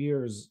last 2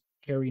 years,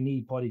 Kerry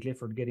need Paddy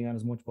Clifford getting on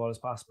as much ball as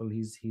possible.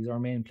 He's our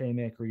main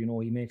playmaker.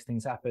 He makes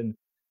things happen.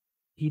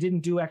 He didn't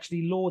do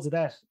actually loads of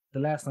that the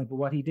last night, but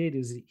what he did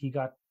is he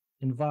got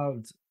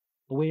involved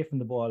away from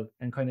the ball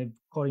and kind of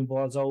cutting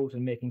balls out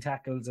and making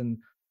tackles. And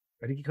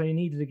I think he kind of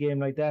needed a game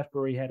like that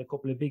where he had a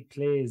couple of big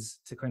plays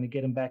to kind of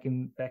get him back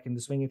in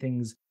the swing of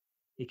things.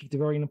 He kicked a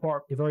very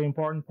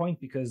important point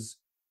because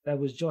that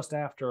was just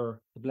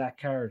after the black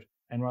card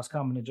and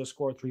Roscommon had just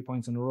scored 3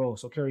 points in a row.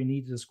 So Kerry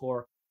needed a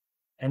score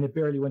and it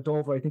barely went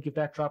over. I think if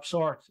that dropped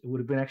short, it would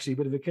have been actually a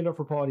bit of a killer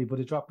for Paddy, but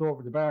it dropped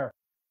over the bar.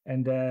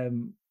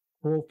 And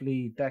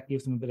hopefully that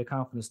gives him a bit of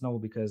confidence now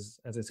because,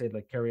 as I said,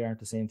 like Kerry aren't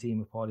the same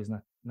team if Paddy's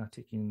not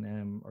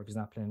ticking or if he's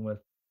not playing well.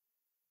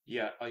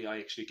 Yeah, I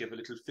actually gave a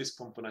little fist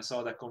pump when I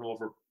saw that going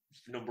over.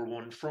 Number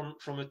one,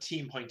 from a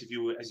team point of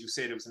view, as you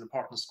said, it was an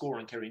important score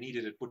and Kerry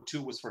needed it, but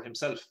two was for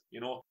himself,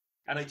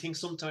 And I think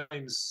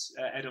sometimes,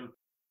 Adam,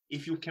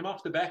 if you came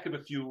off the back of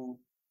a few,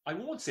 I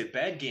won't say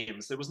bad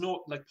games, there was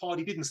no, like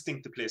Paddy didn't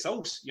stink the place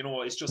out,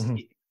 it's just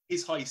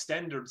his high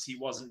standards, he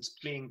wasn't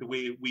playing the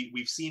way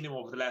we've seen him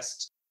over the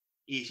last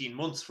 18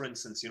 months, for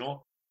instance,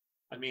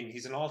 I mean,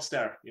 he's an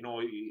all-star,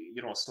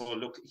 so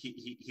look,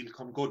 he'll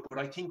come good. But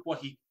I think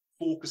what he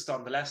focused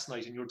on the last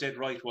night, and you're dead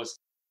right, was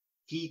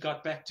he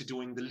got back to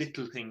doing the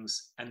little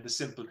things and the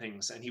simple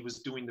things, and he was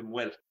doing them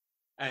well.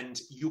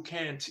 And you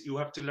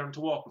have to learn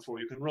to walk before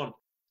you can run.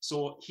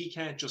 So he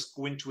can't just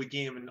go into a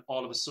game and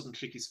all of a sudden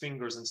click his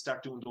fingers and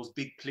start doing those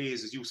big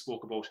plays as you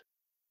spoke about.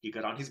 He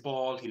got on his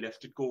ball, he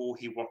left it go,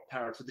 he worked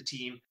hard for the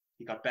team,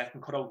 he got back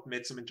and cut out,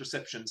 made some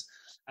interceptions.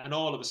 And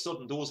all of a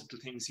sudden, those little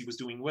things he was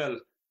doing well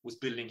was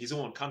building his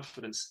own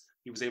confidence.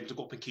 He was able to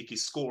go up and kick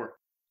his score.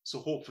 So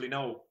hopefully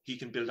now he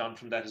can build on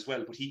from that as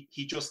well. But he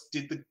just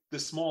did the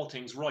small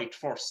things right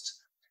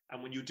first.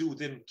 And when you do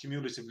them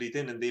cumulatively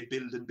then and they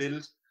build and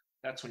build,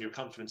 that's when your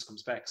confidence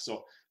comes back.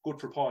 So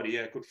good for Paddy,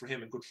 yeah, good for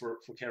him and good for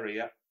Kerry,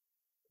 yeah.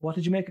 What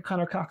did you make of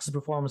Conor Cox's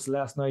performance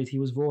last night? He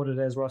was voted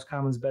as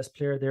Roscommon's best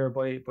player there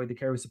by the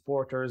Kerry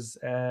supporters.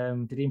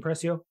 Did he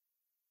impress you?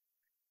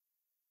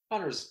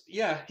 Connor's,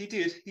 yeah, he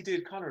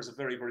did. Connor's a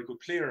very, very good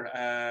player.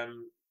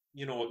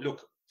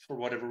 Look, for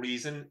whatever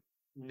reason,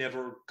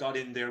 never got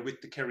in there with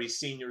the Kerry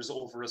seniors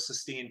over a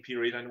sustained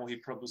period. I know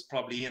he was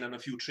probably in on a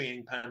few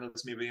training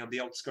panels, maybe on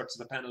the outskirts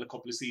of a panel a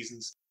couple of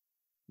seasons.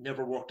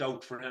 Never worked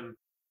out for him.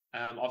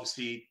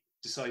 Obviously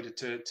decided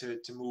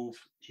to move.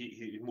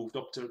 He moved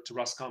up to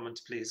Roscommon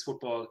to play his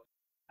football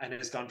and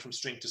has gone from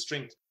strength to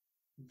strength.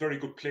 Very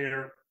good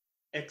player,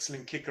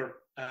 excellent kicker.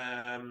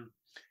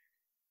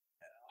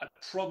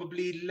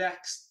 Probably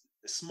lacks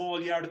a small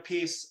yard of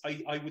pace,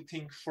 I would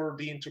think, for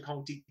the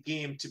inter-county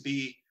game to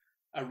be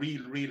a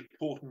real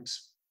potent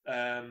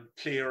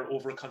player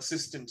over a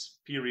consistent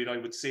period, I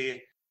would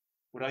say.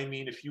 But I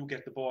mean, if you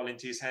get the ball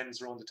into his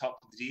hands around the top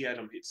of the D,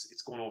 Adam,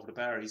 it's going over the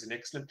bar. He's an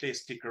excellent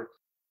place kicker.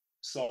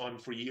 Saw him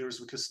for years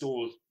with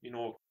Listowel.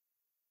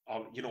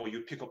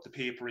 You'd pick up the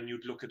paper and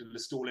you'd look at the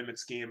Listowel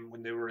Limits game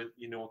when they were,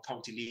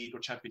 county league or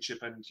championship,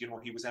 and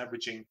he was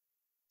averaging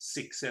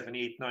 6, 7,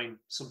 8, 9,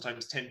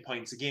 sometimes 10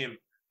 points a game.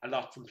 A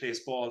lot from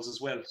place balls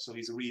as well. So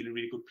he's a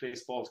really good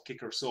place ball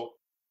kicker. So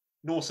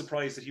no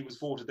surprise that he was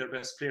voted their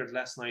best player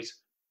last night.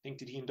 I think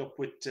that he ended up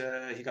with,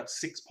 he got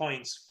 6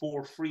 points,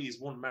 4 frees,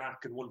 1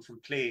 mark and 1 from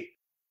play.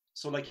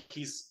 So like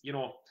he's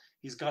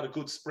got a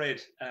good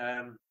spread.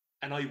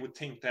 And I would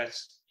think that,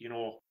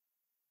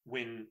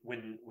 when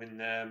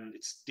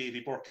it's Davy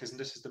Burke, isn't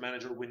it, as the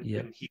manager, when he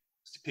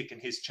was to pick in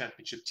his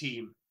championship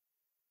team,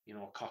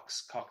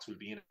 Cox will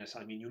be in it.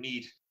 I mean,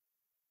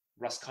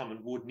 Roscommon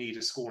would need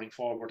a scoring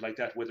forward like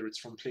that, whether it's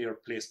from play or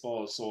place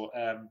ball. So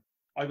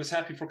I was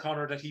happy for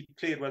Conor that he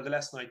played well the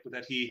last night, but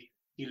that he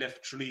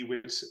left Tralee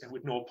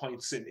with no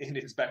points in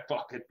his back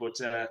pocket. But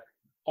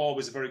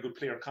always a very good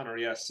player, Conor,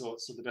 yeah. So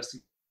the best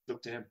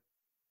luck to him.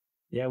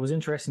 Yeah, it was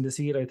interesting to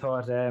see it. I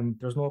thought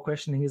there's no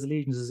questioning his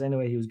allegiances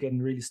anyway. He was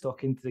getting really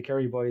stuck into the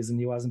Kerry boys and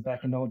he wasn't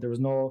backing out. There was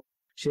no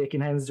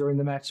shaking hands during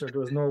the match, or there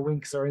was no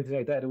winks or anything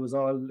like that. It was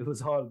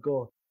all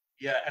go.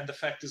 Yeah, and the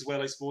fact as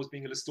well, I suppose,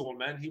 being a Listowel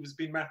man, he was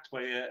being marked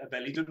by a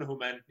Ballydonoghue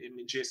man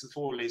in Jason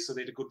Foley, so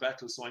they had a good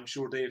battle. So I'm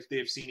sure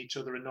they've seen each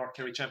other in North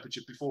Kerry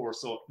Championship before,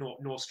 so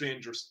no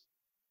strangers.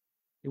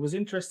 It was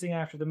interesting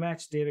after the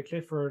match. David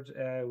Clifford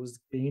was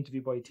being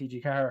interviewed by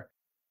TG Carr,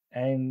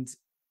 and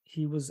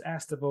he was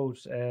asked about,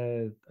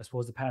 I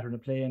suppose, the pattern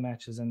of play in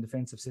matches and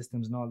defensive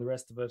systems and all the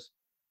rest of it.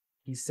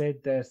 He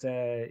said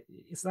that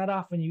it's not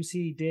often you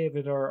see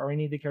David or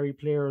any of the Kerry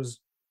players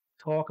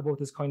talk about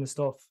this kind of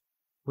stuff,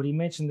 but he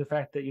mentioned the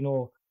fact that,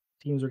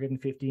 teams are getting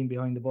 15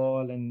 behind the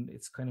ball, and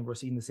it's kind of, we're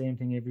seeing the same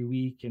thing every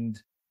week, and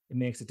it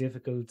makes it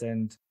difficult.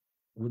 And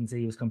I wouldn't say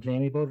he was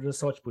complaining about it as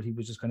such, but he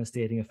was just kind of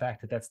stating a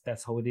fact that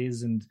that's how it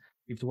is, and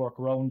you have to work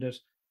around it.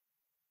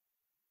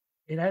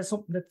 It's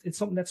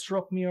something that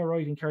struck me all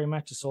right in Kerry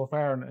matches so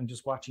far, and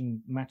just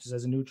watching matches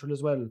as a neutral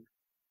as well.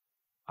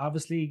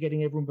 Obviously,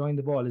 getting everyone behind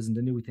the ball isn't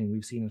a new thing.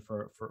 We've seen it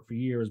for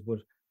years, but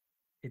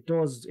it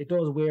does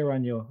wear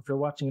on you. If you're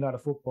watching a lot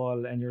of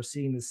football and you're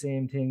seeing the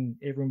same thing,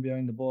 everyone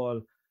behind the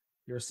ball,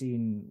 you're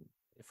seeing,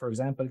 for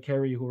example,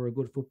 Kerry, who are a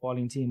good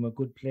footballing team with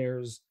good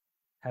players,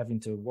 having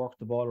to work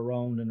the ball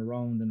around and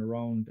around and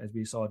around, as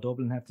we saw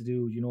Dublin have to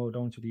do,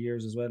 down through the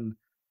years as well.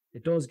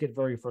 It does get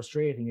very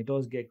frustrating. It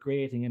does get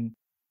grating. And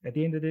at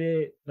the end of the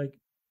day, like,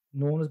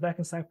 no one was back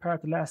in Sack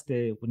Park the last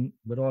day,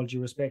 with all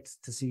due respect,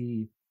 to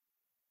see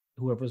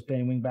whoever was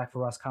playing wing back for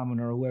Roscommon,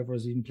 or whoever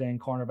was even playing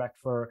cornerback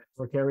for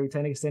Kerry to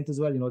an extent as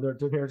well.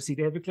 They're there to see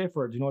David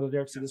Clifford. They're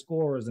there to see the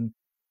scorers, and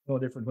no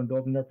different when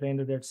Dublin are playing.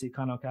 They're there to see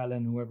Conor Callan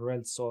and whoever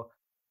else. So,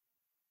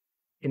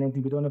 can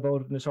anything be done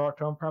about it in the short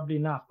term? Probably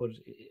not. But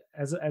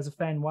as a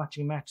fan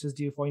watching matches,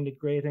 do you find it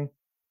grating?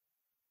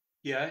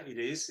 Yeah, it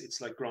is.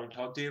 It's like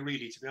Groundhog Day,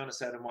 really. To be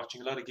honest, I'm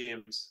watching a lot of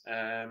games.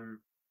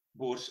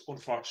 But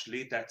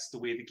unfortunately, that's the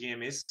way the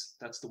game is.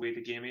 That's the way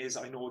the game is.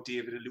 I know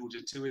David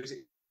alluded to it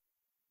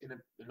in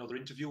another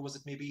interview. Was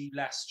it maybe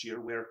last year,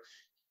 where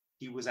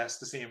he was asked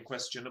the same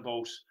question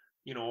about,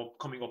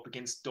 coming up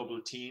against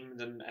double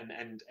teamed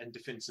and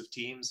defensive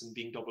teams and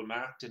being double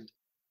marked, and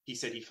he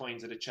said he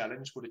finds it a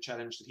challenge, but a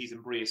challenge that he's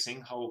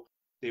embracing. How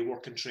they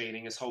work in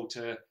training is how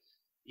to,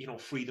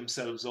 free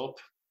themselves up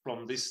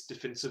from this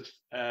defensive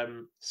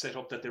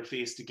setup that they're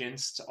faced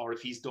against, or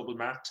if he's double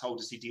marked, how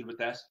does he deal with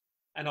that?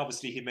 And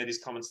obviously, he made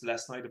his comments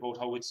last night about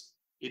how it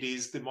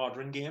is the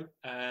modern game.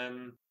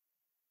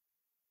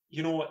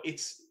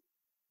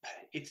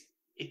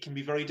 It can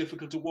be very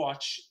difficult to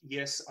watch.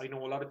 Yes, I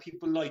know a lot of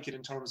people like it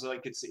in terms of,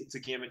 like, it's a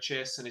game of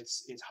chess, and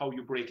it's how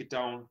you break it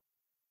down.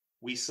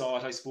 We saw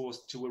it, I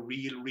suppose, to a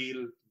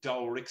real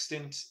dour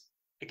extent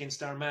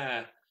against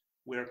Armagh,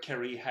 where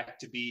Kerry had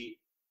to be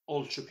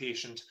ultra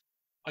patient.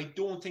 I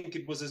don't think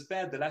it was as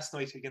bad the last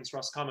night against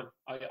Roscommon.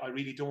 I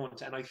really don't.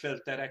 And I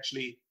felt that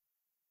actually,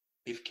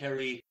 if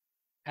Kerry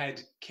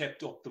had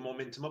kept up the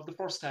momentum of the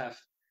first half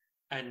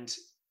and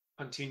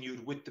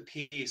continued with the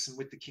pace and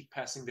with the kick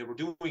passing they were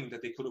doing,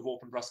 that they could have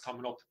opened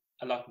Roscommon up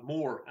a lot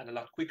more and a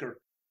lot quicker.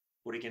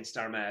 But against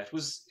Armagh,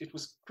 it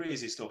was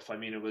crazy stuff. I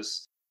mean,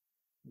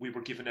 we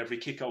were given every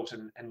kick out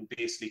and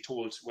basically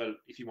told, well,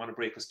 if you want to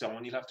break us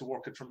down, you'll have to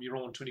work it from your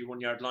own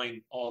 21-yard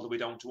line all the way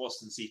down to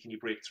us and see, can you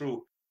break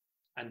through?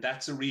 And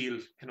that's a real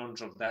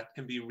conundrum. That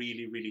can be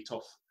really, really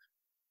tough.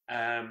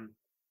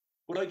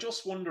 But I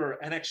just wonder,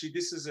 and actually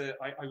this is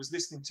I was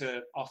listening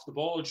to Off the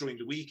Ball during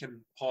the week, and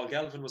Paul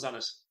Galvin was on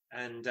it.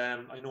 And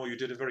I know you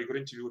did a very good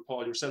interview with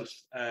Paul yourself,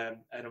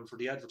 Adam, for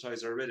the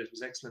Advertiser. I read it. It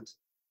was excellent.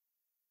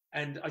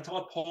 And I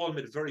thought Paul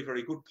made a very,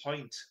 very good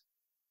point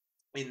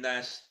in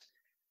that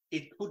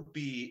it could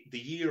be the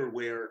year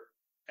where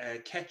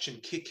catch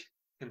and kick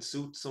can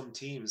suit some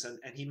teams. And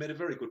he made a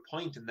very good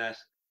point in that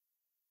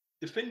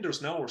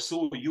defenders now are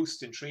so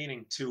used in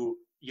training to,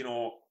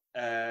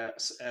 I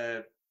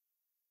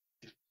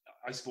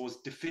suppose,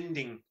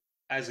 defending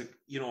as a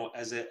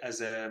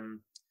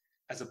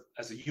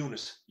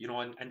unit,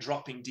 and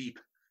dropping deep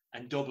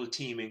and double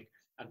teaming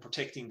and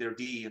protecting their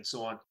D and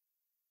so on.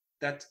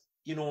 That,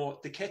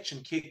 the catch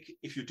and kick,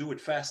 if you do it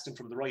fast and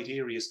from the right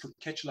areas, could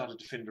catch a lot of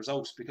defenders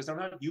out, because they're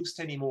not used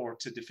anymore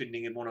to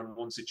defending in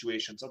one-on-one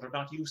situations, or they're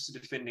not used to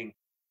defending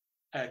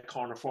a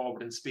corner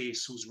forward in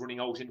space who's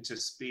running out into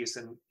space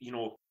and,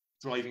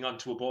 driving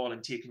onto a ball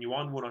and taking you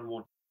on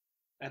one-on-one.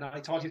 And I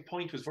thought his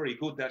point was very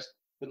good, that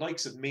the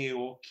likes of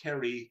Mayo,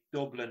 Kerry,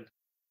 Dublin,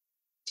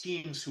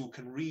 teams who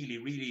can really,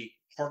 really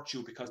hurt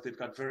you because they've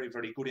got very,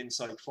 very good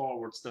inside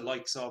forwards, the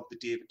likes of the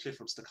David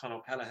Cliffords, the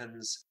Conor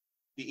Callahans,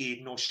 the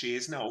Aidan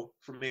O'Shea's now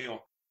from Mayo,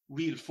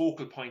 real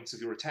focal points of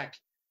your attack.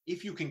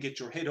 If you can get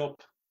your head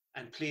up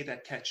and play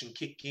that catch and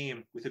kick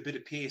game with a bit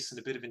of pace and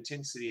a bit of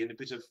intensity and a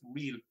bit of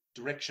real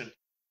direction,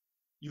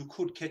 you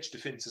could catch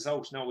defences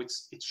out. Now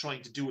it's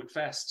trying to do it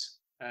fast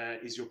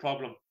is your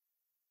problem.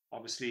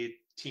 Obviously,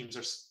 teams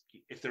are,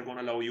 if they're going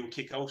to allow you to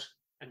kick out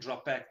and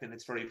drop back, then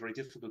it's very, very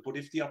difficult. But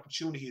if the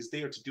opportunity is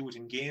there to do it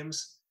in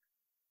games,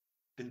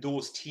 then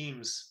those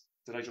teams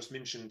that I just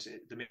mentioned,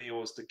 the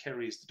Mayos, the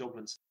Kerrys, the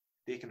Dublins,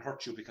 they can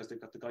hurt you because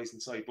they've got the guys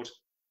inside. But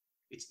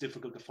it's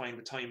difficult to find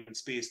the time and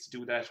space to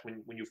do that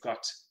when you've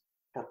got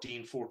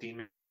 13, 14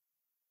 men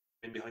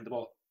behind the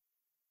ball.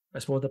 I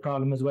suppose the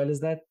problem as well is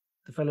that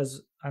the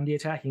fellas on the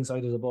attacking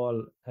side of the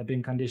ball have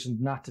been conditioned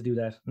not to do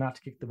that, not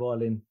to kick the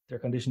ball in. They're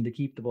conditioned to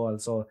keep the ball.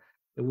 So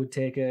it would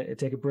take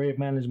a brave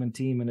management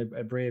team and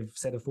a brave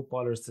set of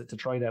footballers to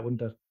try that,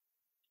 wouldn't it?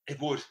 It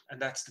would,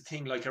 and that's the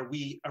thing. Like, are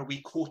we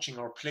coaching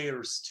our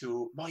players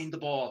to mind the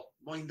ball,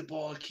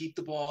 keep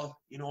the ball?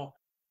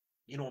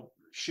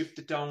 Shift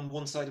it down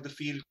one side of the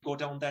field, go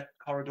down that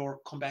corridor,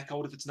 come back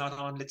out if it's not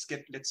on.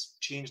 Let's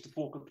change the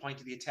focal point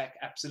of the attack.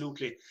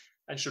 Absolutely.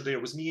 And sure, there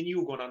was me and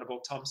you going on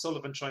about Tom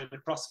Sullivan trying to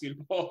crossfield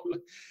the ball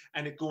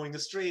and it going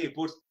astray.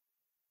 But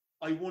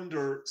I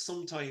wonder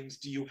sometimes,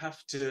 do you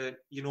have to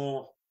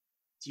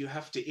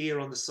err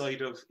on the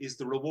side of, is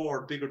the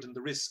reward bigger than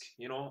the risk?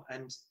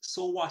 And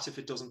so what if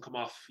it doesn't come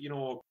off?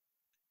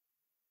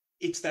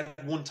 It's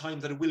that one time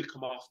that it will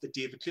come off that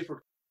David Clifford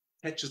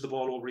catches the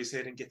ball over his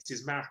head and gets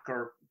his mark,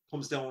 or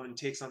comes down and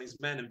takes on his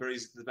man and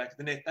buries it to the back of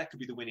the net. That could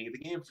be the winning of the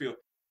game for you.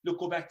 Look,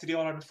 go back to the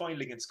All-Ireland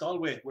final against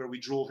Galway, where we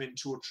drove in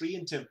 2 or 3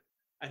 into him,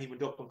 and he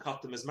went up and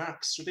caught them as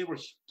marks. So they were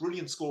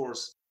brilliant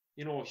scores,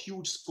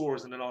 huge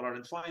scores in an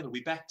All-Ireland final.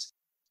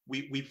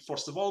 We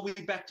first of all, we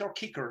backed our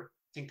kicker.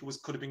 I think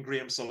could have been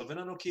Graham Sullivan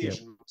on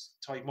occasion, yep.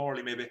 Ty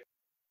Morley maybe.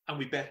 And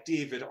we backed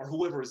David or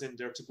whoever is in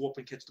there to go up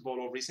and catch the ball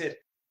over his head.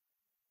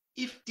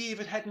 If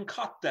David hadn't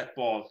caught that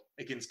ball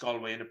against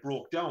Galway and it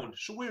broke down,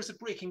 so where's it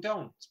breaking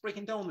down? It's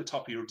breaking down the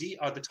top of your D,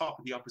 or the top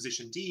of the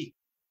opposition D.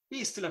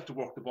 They still have to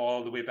work the ball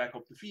all the way back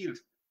up the field.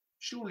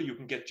 Surely you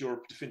can get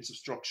your defensive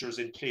structures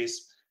in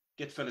place,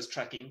 get fellas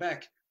tracking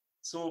back.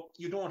 So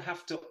you don't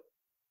have to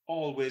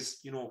always,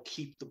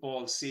 keep the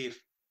ball safe.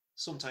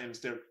 Sometimes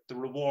the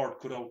reward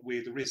could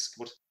outweigh the risk,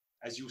 but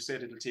as you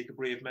said, it'll take a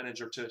brave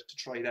manager to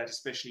try that,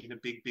 especially in a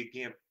big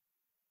game.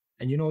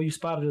 And you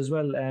spotted as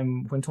well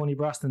when Tony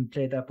Brosnan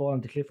played that ball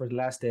into Clifford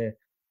last day.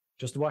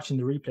 Just watching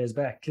the replays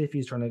back,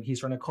 Cliffy's trying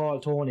to call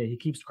Tony. He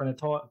keeps trying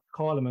to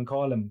call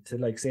him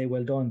to say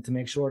well done, to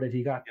make sure that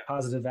he got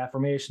positive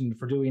affirmation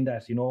for doing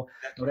that. Exactly.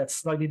 Now that's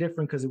slightly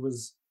different because it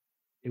was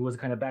a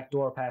kind of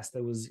backdoor pass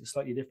that was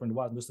slightly different. It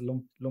wasn't just a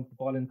lump the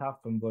ball in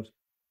top of him, but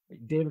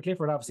David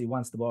Clifford obviously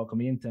wants the ball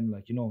coming into him.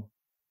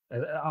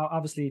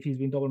 Obviously if he's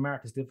been double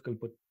marked, it's difficult,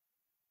 but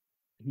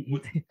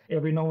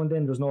every now and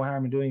then there's no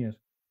harm in doing it.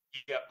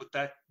 Yeah, but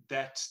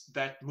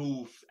that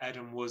move,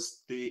 Adam,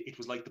 was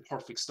like the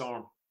perfect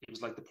storm. It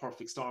was like the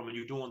perfect storm, and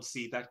you don't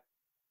see that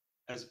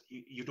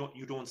you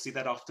don't see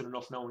that often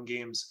enough now in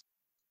games.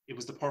 It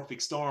was the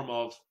perfect storm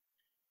of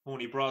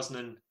Tony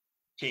Brosnan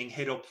playing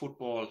head-up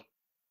football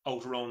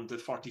out around the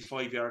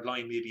 45-yard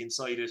line, maybe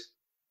inside it.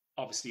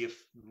 Obviously, a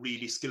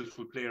really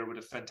skillful player with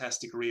a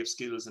fantastic array of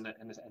skills and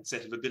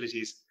set of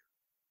abilities.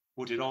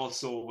 But it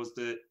also was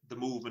the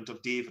movement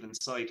of David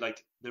inside.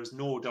 Like, there's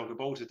no doubt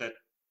about it that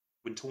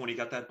when Tony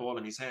got that ball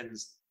in his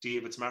hands,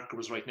 David's marker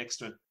was right next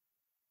to him.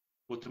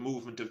 But the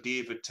movement of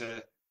David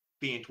to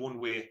feint one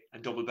way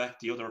and double back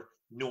the other,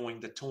 knowing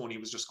that Tony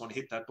was just going to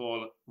hit that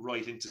ball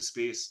right into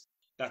space,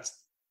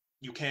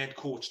 you can't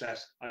coach that.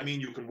 I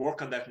mean, you can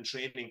work on that in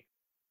training,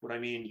 but I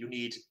mean, you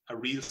need a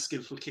real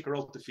skillful kicker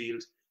out the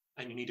field,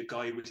 and you need a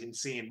guy with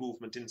insane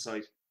movement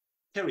inside.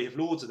 Kerry have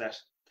loads of that.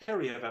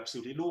 Kerry have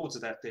absolutely loads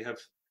of that. They have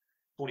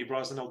Tony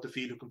Brosnan out the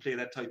field who can play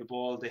that type of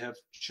ball. They have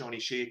Shawnee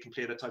Shea can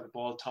play that type of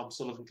ball. Tom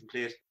Sullivan can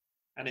play it.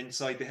 And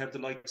inside they have the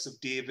likes of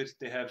David.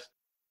 They have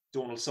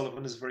Donald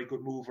Sullivan is a very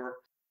good mover.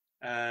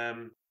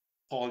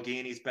 Paul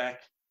Ganey's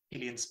back.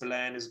 Killian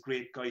Spillane is a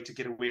great guy to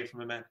get away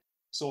from a man.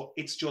 So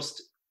it's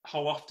just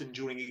how often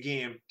during a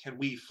game can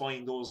we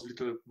find those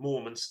little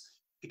moments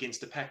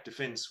against a packed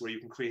defence where you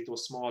can create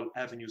those small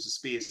avenues of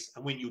space.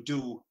 And when you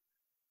do,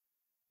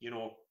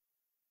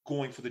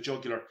 going for the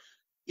jugular.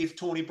 If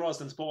Tony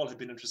Brosnan's ball had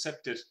been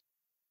intercepted,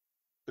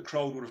 the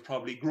crowd would have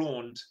probably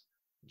groaned.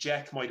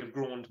 Jack might have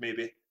groaned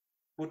maybe.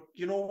 But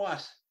you know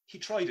what? He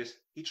tried it.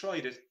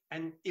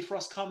 And if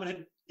Roscommon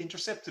had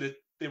intercepted it,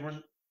 they were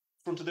in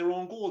front of their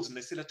own goals and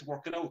they still had to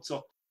work it out.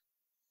 So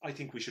I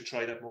think we should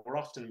try that more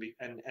often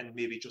and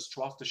maybe just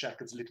throw off the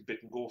shackles a little bit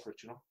and go for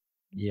it,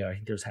 Yeah, I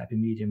think there's happy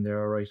medium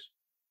there, all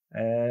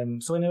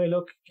right. So anyway,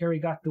 look, Kerry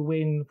got the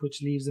win,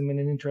 which leaves them in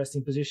an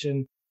interesting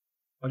position.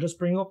 I'll just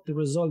bring up the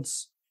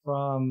results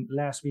from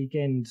last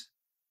weekend.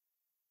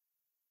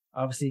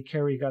 Obviously,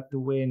 Kerry got the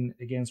win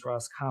against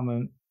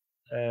Roscommon.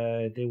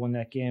 They won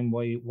that game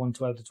by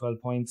 112 to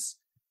 12 points.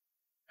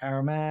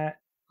 Armagh,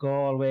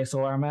 Galway.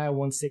 So Armagh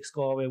won 6,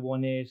 Galway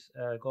won 8.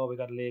 Galway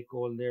got a late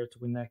goal there to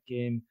win that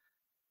game.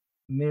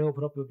 Mayo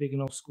put up a big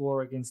enough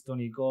score against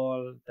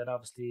Donegal. That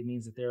obviously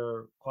means that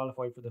they're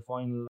qualified for the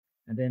final.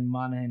 And then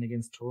Monaghan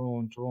against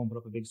Tyrone. Tyrone put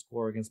up a big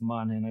score against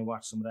Monaghan. I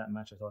watched some of that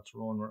match. I thought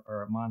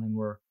Monaghan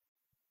were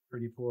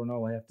pretty poor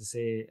now, I have to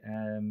say.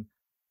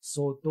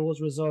 So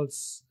those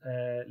results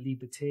leave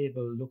the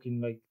table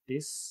looking like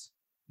this.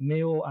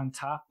 Mayo on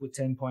top with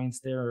 10 points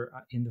there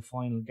in the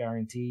final,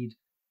 guaranteed.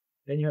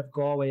 Then you have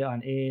Galway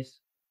on 8.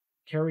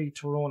 Kerry,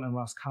 Tyrone and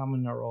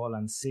Roscommon are all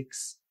on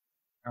 6.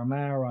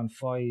 Armagh are on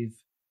 5.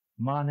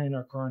 Monaghan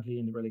are currently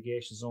in the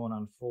relegation zone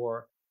on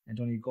 4. And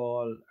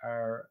Donegal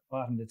are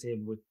bottom of the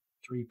table with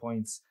 3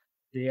 points.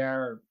 they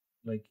are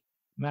like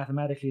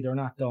mathematically they're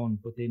not down,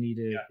 but they need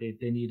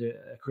they need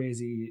a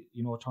crazy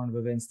turn of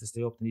events to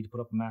stay up. They need to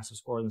put up a massive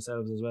score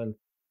themselves as well,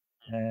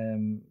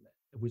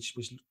 which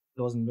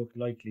doesn't look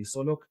likely.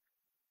 So look,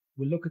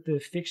 we'll look at the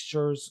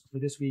fixtures for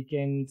this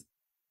weekend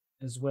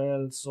as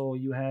well. So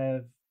you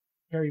have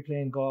Kerry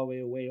playing Galway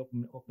away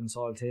up in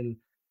Salt Hill,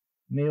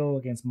 Mayo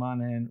against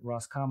Monaghan,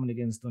 Roscommon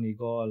against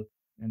Donegal,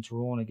 and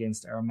Tyrone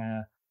against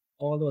Armagh.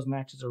 All those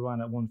matches are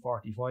run at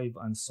 1:45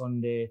 on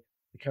Sunday.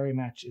 The Kerry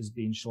match is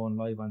being shown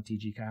live on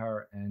TG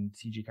Car, and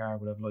TG Car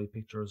will have live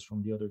pictures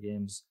from the other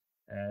games,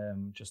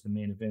 just the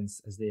main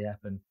events as they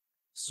happen.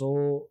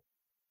 So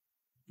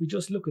if we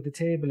just look at the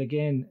table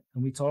again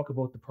and we talk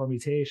about the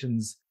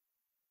permutations,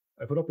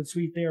 I put up a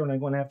tweet there and I'm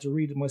going to have to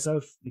read it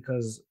myself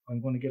because I'm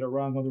going to get it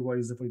wrong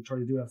otherwise. If I try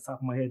to do it off the top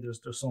of my head,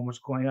 there's so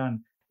much going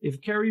on.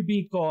 If Kerry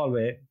beat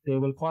Galway, they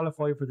will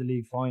qualify for the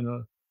league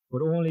final,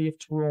 but only if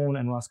Tyrone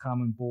and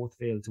Roscommon both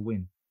fail to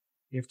win.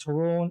 If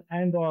Tyrone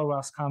and or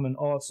Roscommon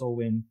also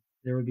win,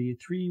 there will be a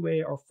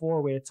 3-way or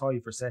 4-way tie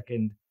for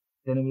second.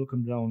 Then it will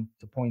come down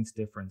to points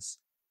difference.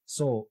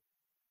 So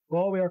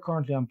Galway are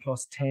currently on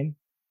 +10,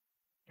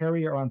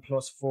 Kerry are on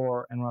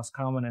 +4, and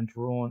Roscommon and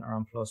Tyrone are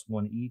on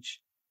 +1 each.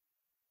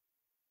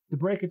 To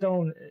break it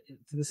down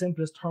to the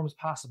simplest terms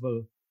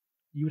possible,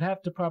 you would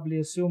have to probably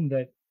assume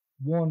that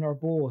one or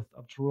both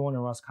of Tyrone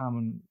and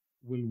Roscommon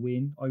will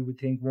win. I would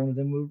think one of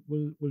them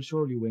will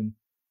surely win.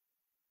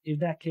 In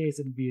that case,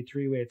 it'll be a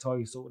 3-way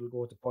tie, so it'll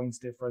go to points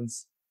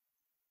difference.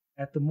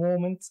 At the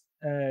moment,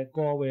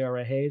 Galway are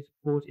ahead,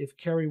 but if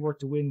Kerry were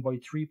to win by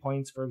 3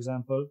 points, for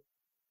example,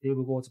 they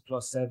will go to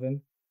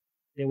 +7.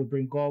 They would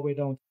bring Galway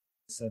down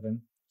to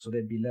 7, so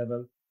they'd be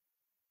level.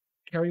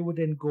 Kerry would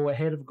then go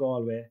ahead of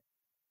Galway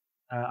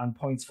on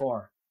points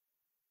for.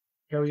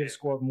 Kerry have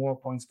scored more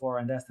points for,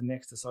 and that's the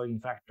next deciding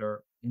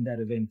factor in that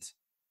event.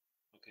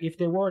 Okay. If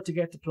they were to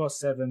get to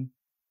 +7,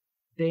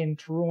 then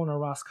Tyrone or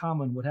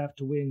Roscommon would have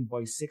to win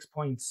by 6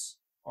 points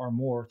or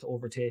more to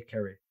overtake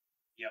Kerry.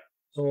 Yeah.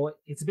 So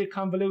it's a bit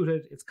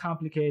convoluted. It's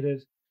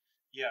complicated.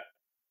 Yeah.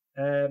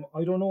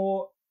 I don't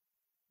know.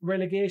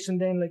 Relegation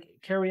then, like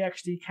Kerry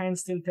actually can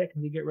still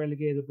technically get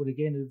relegated, but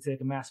again, it'll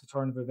take a massive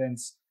turn of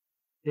events.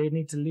 They'd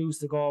need to lose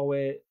to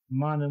Galway.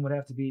 Monaghan would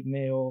have to beat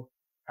Mayo.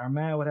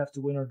 Armagh would have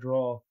to win or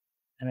draw.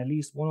 And at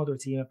least one other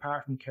team,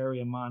 apart from Kerry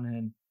and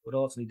Monaghan, would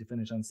also need to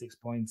finish on 6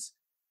 points.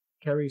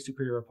 Kerry's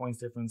superior points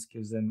difference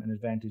gives them an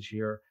advantage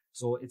here.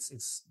 So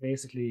it's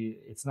basically,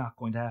 it's not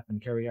going to happen.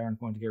 Kerry aren't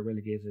going to get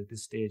relegated at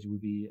this stage. It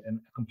would be a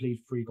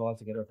complete freak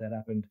altogether if that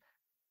happened.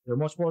 They're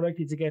much more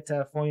likely to get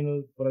to a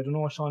final, but I don't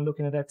know, Sean,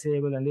 looking at that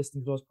table and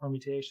listening to those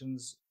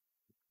permutations,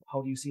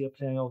 how do you see it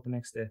playing out the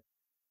next day?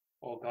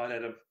 Oh God,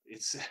 Adam,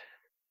 it's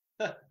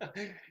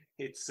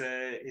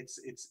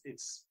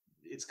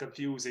it's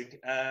confusing.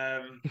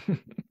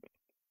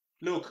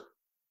 Look,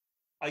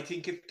 I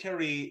think if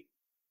Kerry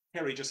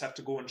just have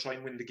to go and try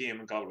and win the game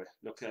in Galway.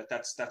 Look,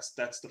 that's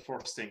the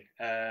first thing.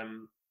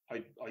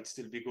 I'd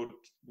still be good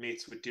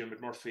mates with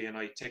Diarmuid Murphy, and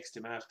I texted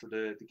him after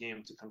the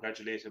game to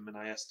congratulate him, and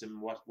I asked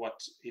him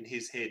what in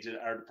his head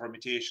are the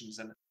permutations,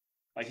 and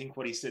I think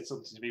what he said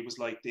something to me was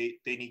like they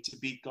need to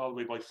beat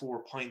Galway by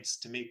 4 points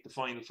to make the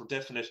final for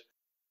definite,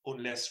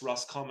 unless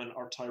Roscommon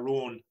or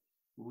Tyrone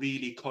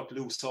really cut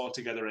loose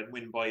altogether and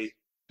win by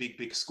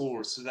big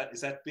scores. So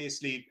is that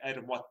basically,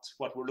 Adam,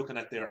 what we're looking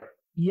at there?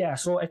 Yeah,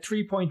 so a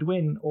 3-point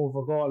win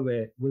over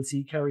Galway will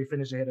see Kerry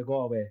finish ahead of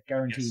Galway,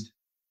 guaranteed.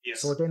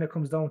 Yes. So then it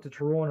comes down to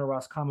Tyrone or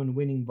Roscommon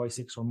winning by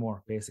 6 or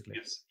more, basically.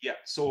 Yes. Yeah.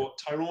 So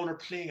Tyrone are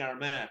playing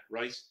Armagh,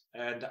 right?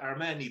 And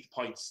Armagh need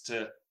points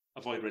to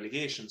avoid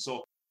relegation.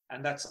 So,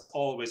 and that's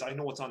always, I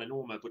know it's on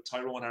Anoma, but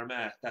Tyrone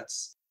Armagh,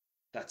 that's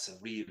a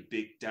real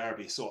big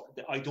derby. So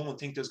I don't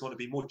think there's going to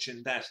be much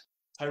in that.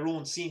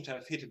 Tyrone seem to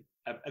have hit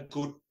a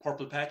good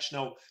purple patch.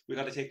 Now, we've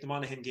got to take the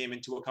Monaghan game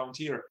into account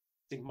here.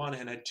 I think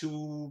Monaghan had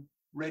 2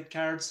 red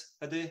cards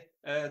a day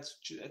at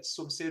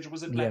some stage, or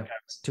was it black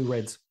cards? 2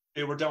 reds.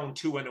 They were down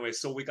 2 anyway,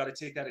 so we got to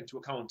take that into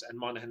account, and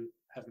Monaghan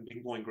haven't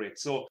been going great.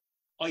 So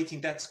I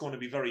think that's going to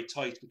be very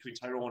tight between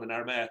Tyrone and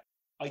Armagh.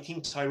 I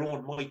think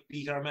Tyrone might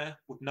beat Armagh,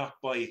 but not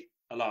by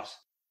a lot.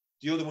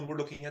 The other one we're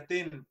looking at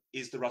then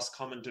is the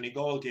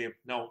Roscommon-Donegal game.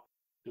 Now,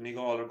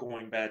 Donegal are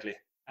going badly,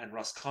 and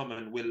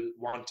Roscommon will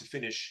want to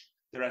finish.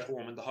 They're at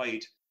home in the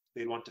Hyde.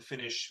 They'll want to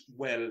finish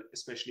well,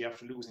 especially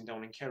after losing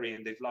down in Kerry,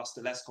 and they've lost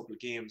the last couple of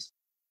games.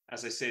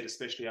 As I said,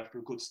 especially after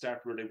a good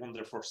start where they won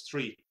their first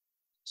 3.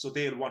 So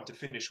they'll want to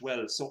finish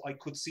well. So I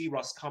could see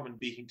Roscommon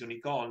beating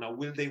Donegal. Now,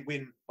 will they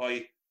win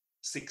by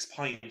 6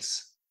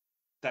 points?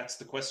 That's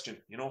the question,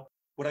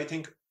 But I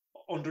think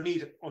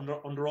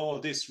under all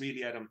this,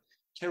 really, Adam,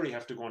 Kerry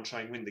have to go and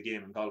try and win the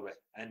game in Galway.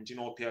 And,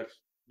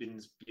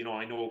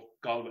 I know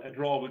Galway, a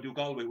draw will do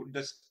Galway, wouldn't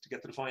it, to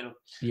get to the final?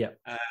 Yeah.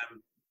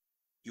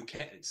 You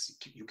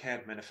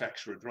can't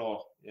manufacture a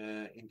draw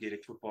in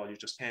Gaelic football. You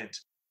just can't.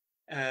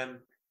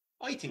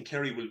 I think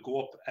Kerry will go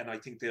up, and I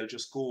think they'll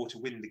just go to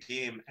win the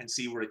game and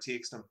see where it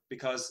takes them.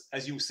 Because,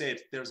 as you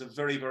said, there's a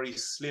very, very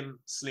slim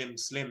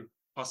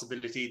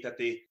possibility that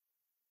they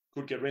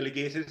could get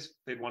relegated.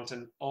 They'd want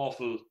an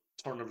awful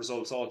turn of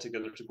results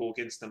altogether to go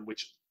against them,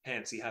 which I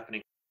can't see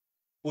happening.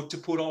 But to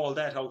put all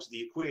that out of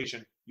the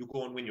equation, you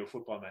go and win your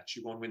football match.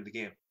 You go and win the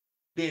game.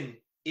 Then,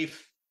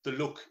 if the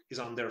luck is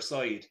on their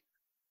side,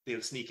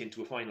 they'll sneak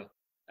into a final.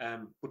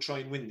 But try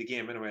and win the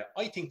game anyway.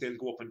 I think they'll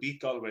go up and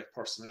beat Galway,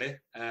 personally.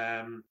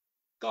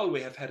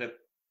 Galway have had a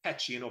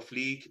patchy enough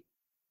league.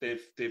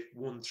 They've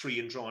won 3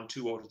 and drawn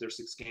 2 out of their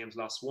 6 games,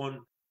 lost 1.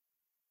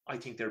 I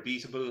think they're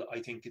beatable. I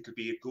think it'll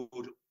be a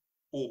good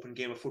open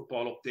game of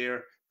football up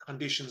there.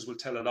 Conditions will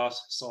tell a lot.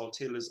 Salt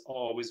Hill is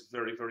always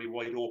very, very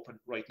wide open,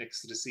 right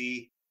next to the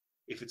sea.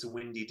 If it's a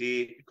windy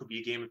day, it could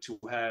be a game of 2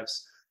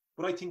 halves.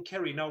 But I think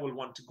Kerry now will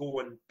want to go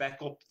and back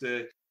up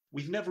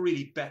we've never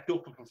really backed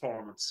up a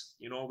performance.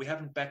 We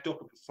haven't backed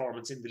up a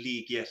performance in the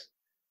league yet.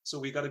 So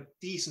we got a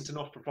decent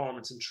enough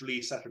performance in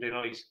Tralee Saturday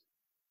night.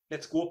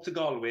 Let's go up to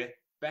Galway,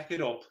 back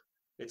it up.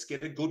 Let's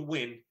get a good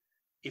win.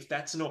 If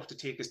that's enough to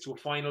take us to a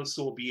final,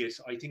 so be it.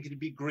 I think it'd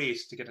be great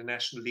to get a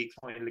National League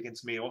final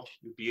against Mayo. It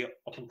would be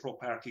up in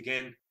Croke Park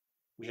again.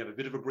 We have a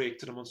bit of a break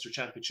to the Munster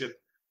Championship.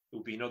 It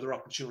would be another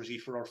opportunity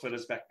for our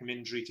fellas back from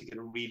injury to get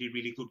a really,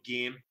 really good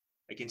game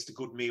against a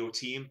good Mayo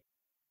team.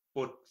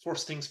 But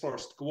first things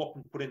first, go up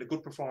and put in a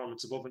good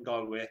performance above in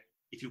Galway.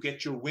 If you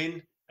get your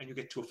win and you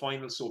get to a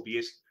final, so be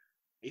it.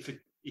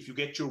 If you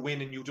get your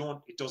win and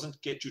it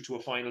doesn't get you to a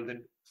final,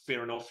 then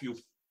fair enough.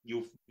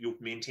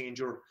 You've maintained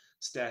your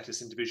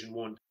status in Division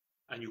 1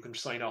 and you can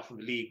sign off from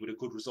the league with a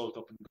good result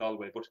up in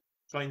Galway. But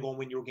try and go and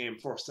win your game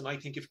first. And I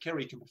think if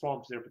Kerry can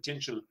perform to their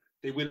potential,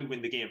 they will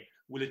win the game.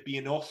 Will it be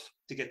enough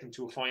to get them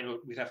to a final?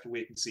 We'd have to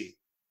wait and see.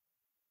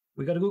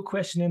 We got a good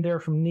question in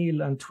there from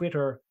Neil on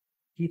Twitter.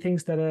 He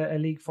thinks that a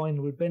league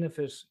final would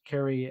benefit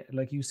Kerry,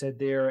 like you said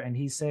there. And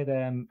he said,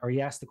 or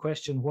he asked the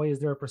question, why is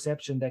there a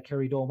perception that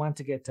Kerry don't want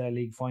to get to a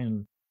league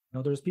final?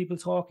 Now, there's people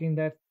talking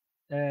that,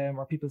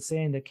 or people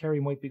saying that Kerry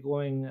might be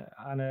going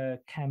on a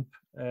camp,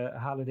 a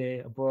holiday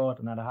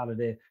abroad, not a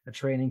holiday, a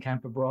training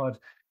camp abroad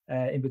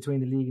in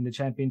between the league and the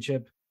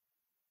championship.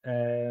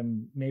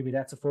 Maybe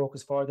that's a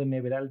focus for them.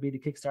 Maybe that'll be the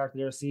kickstart of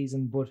their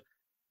season. But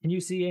can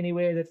you see any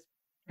way that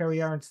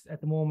Kerry aren't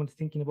at the moment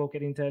thinking about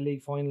getting to a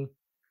league final?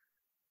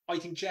 I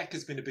think Jack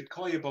has been a bit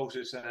coy about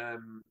it,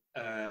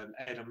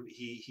 Adam.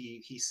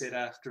 He said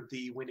after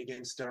the win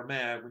against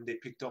Armagh, when they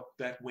picked up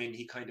that win,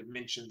 he kind of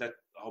mentioned that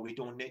we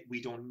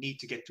don't need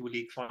to get to a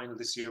league final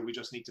this year. We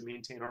just need to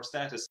maintain our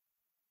status.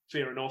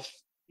 Fair enough.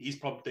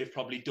 They've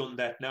probably done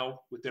that now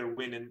with their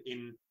win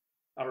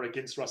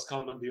against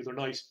Roscommon the other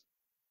night.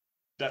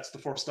 That's the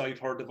first I've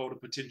heard about a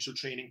potential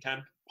training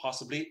camp.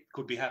 Possibly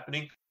could be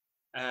happening.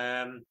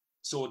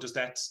 So does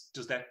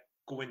that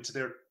go into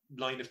their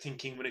line of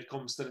thinking when it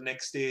comes to the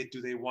next day?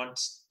 Do they want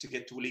to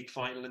get to a league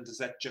final, and does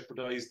that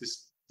jeopardize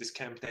this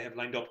camp they have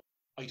lined up?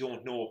 I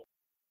don't know.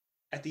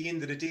 At the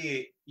end of the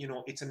day,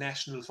 it's a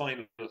national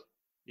final.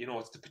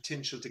 It's the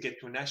potential to get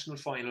to a national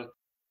final.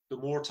 The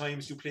more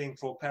times you play in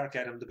Croke Park,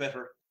 Adam, the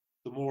better.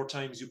 The more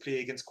times you play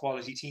against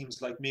quality teams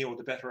like Mayo,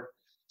 the better.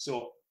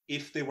 So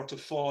if they were to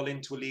fall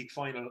into a league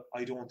final,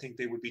 I don't think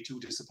they would be too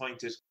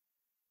disappointed.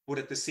 But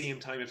at the same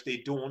time, if they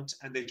don't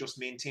and they just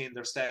maintain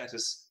their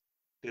status,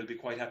 they'll be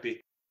quite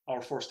happy.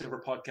 Our first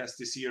ever podcast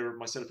this year,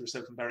 myself,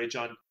 yourself, and Barry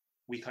John,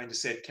 we kind of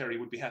said Kerry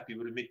would be happy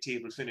with a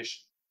mid-table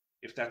finish.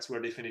 If that's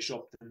where they finish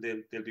up,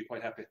 then they'll be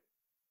quite happy.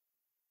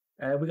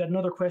 We got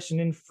another question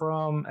in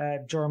from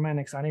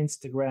Germanix on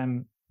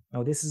Instagram.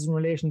 Now, this is in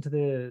relation to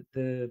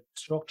the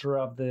structure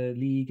of the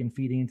league and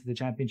feeding into the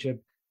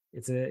championship.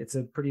 It's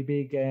a pretty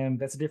big.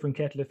 That's a different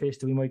kettle of fish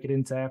that we might get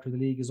into after the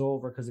league is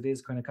over, because it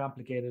is kind of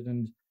complicated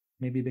and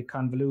maybe a bit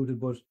convoluted.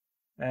 But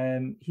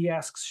he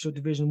asks, should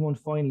Division 1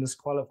 finalists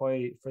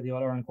qualify for the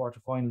All-Ireland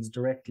quarterfinals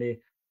directly?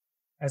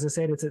 As I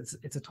said,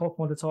 it's a tough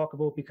one to talk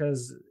about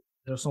because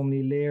there's so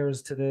many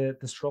layers to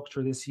the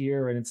structure this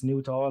year, and it's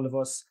new to all of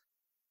us.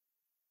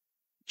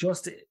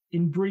 Just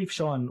in brief,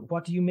 Sean,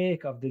 what do you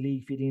make of the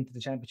league feeding into the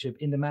championship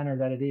in the manner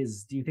that it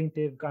is? Do you think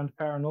they've gone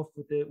far enough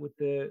with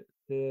the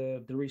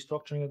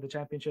restructuring of the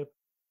championship?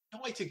 No,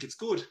 I think it's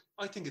good.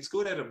 I think it's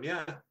good, Adam.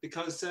 Yeah,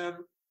 because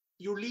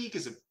your league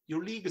is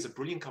a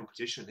brilliant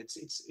competition. It's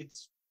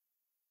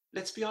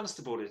let's be honest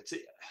about it.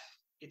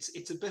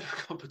 It's a better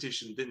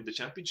competition than the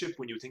championship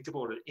when you think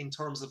about it in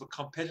terms of a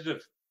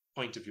competitive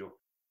point of view.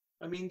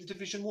 I mean, the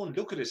Division 1,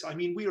 look at it. I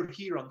mean, we are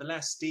here on the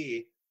last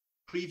day,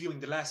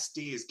 previewing the last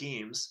day's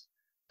games.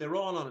 They're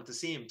all on at the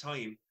same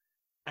time,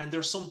 and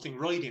there's something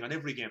riding on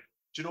every game.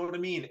 Do you know what I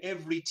mean?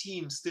 Every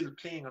team still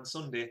playing on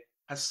Sunday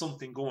has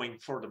something going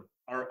for them,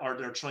 or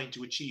they're trying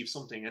to achieve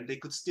something, and they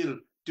could still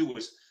do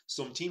it.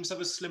 Some teams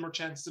have a slimmer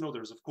chance than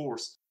others, of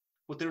course,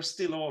 but they're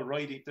still all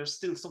riding. There's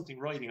still something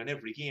riding on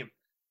every game.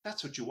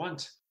 That's what you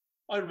want.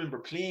 I remember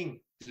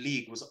playing the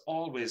league was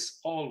always,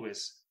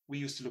 we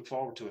used to look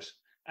forward to it.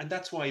 And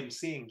that's why I'm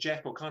saying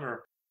Jack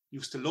O'Connor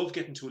used to love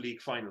getting to a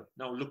league final.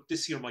 Now, look,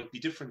 this year might be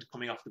different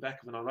coming off the back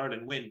of an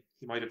All-Ireland win.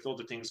 He might have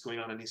other things going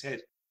on in his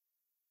head.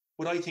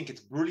 But I think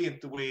it's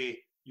brilliant the way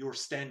your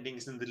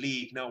standings in the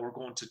league now are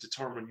going to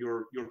determine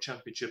your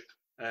championship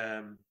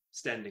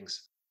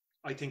standings.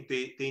 I think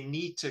they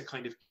need to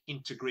kind of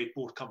integrate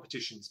both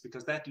competitions,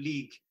 because that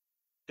league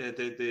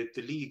the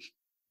league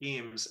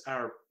games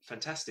are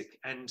fantastic,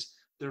 and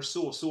they're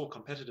so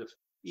competitive.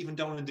 Even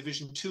down in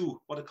Division 2,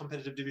 what a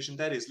competitive division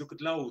that is. Look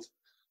at Louth.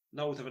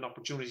 Louth have an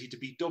opportunity to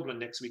beat Dublin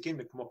next weekend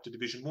and come up to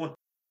Division 1.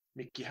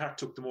 Mickey Hart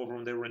took them over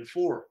when they were in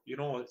 4.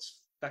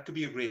 That could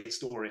be a great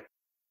story.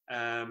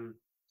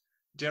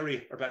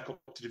 Derry are back up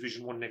to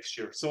Division 1 next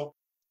year. So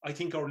I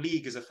think our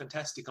league is a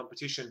fantastic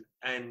competition,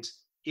 and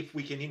if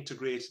we can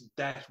integrate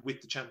that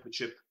with the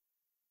championship,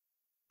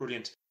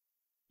 brilliant.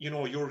 Your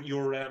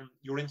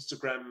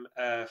Instagram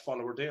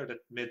follower there that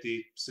made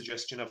the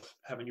suggestion of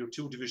having your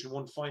 2 Division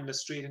 1 finalists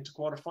straight into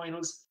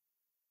quarterfinals.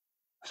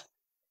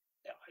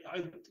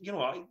 I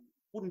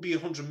wouldn't be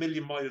 100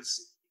 million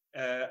miles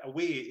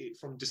away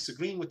from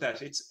disagreeing with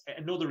that. It's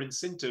another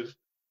incentive,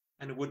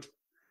 and it would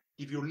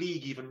give your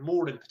league even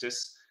more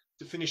impetus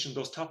to finish in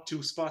those top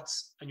 2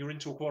 spots, and you're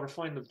into a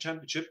quarterfinal of the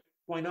championship.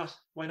 Why not?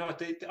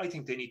 I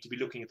think they need to be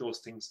looking at those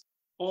things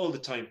all the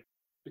time,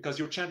 because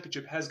your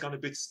championship has gone a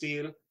bit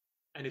stale.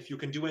 And if you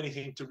can do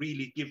anything to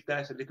really give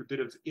that a little bit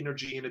of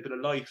energy and a bit of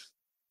life,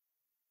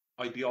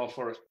 I'd be all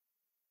for it.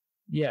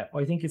 Yeah,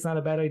 I think it's not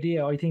a bad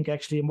idea. I think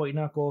actually it might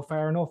not go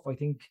far enough. I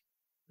think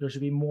there should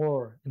be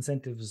more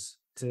incentives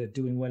to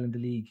doing well in the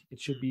league.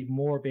 It should be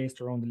more based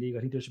around the league. I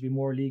think there should be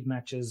more league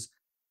matches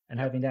and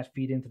having that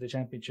feed into the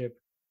championship.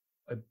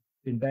 I've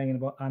been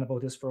banging on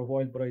about this for a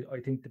while, but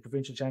I think the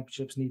provincial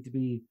championships need to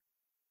be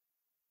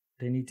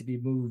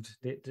moved.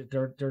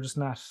 They're just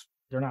not.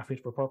 They're not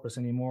fit for purpose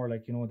anymore.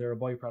 They're a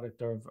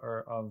byproduct of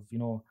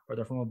or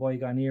they're from a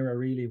bygone era,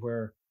 really,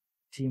 where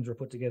teams were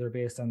put together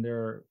based on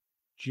their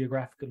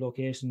geographical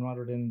location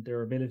rather than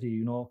their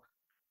ability.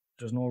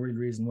 There's no real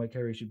reason why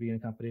Kerry should be in a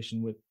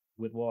competition with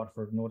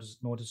Waterford. No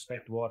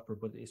disrespect to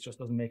Waterford, but it just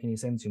doesn't make any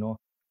sense. Doesn't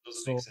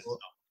make sense. No.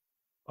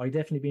 I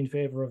definitely be in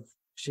favour of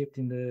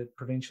shifting the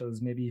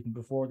provincials, maybe even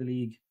before the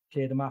league,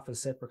 play them off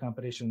as separate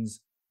competitions,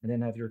 and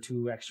then have your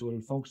 2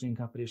 actual functioning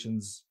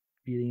competitions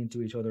feeding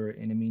into each other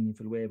in a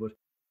meaningful way. But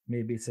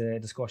maybe it's a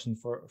discussion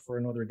for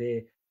another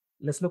day.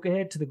 Let's look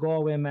ahead to the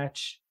Galway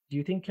match. Do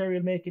you think Kerry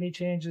will make any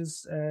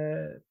changes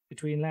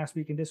between last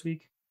week and this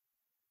week?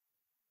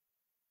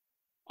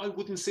 I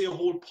wouldn't say a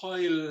whole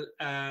pile,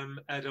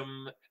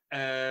 Adam.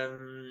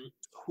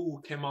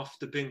 Who came off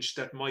the bench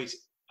that might,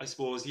 I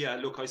suppose,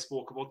 look, I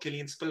spoke about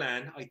Killian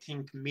Spillane. I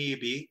think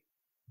maybe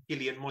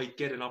Killian might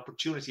get an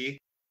opportunity.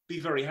 Be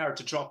very hard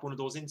to drop one of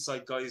those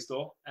inside guys,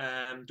 though.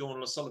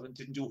 Donald O'Sullivan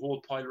didn't do a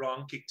whole pile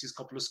wrong, kicked his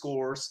couple of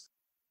scores.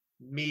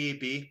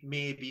 Maybe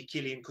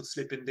Killian could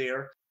slip in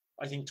there.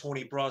 I think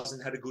Tony Brosnan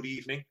had a good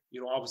evening.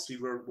 Obviously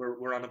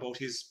we're on about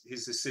his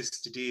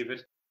assist to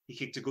David. He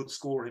kicked a good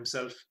score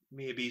himself.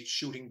 Maybe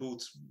shooting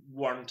boots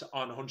weren't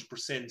on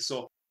 100%.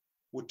 So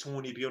would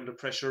Tony be under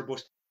pressure?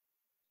 But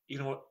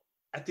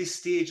at this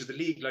stage of the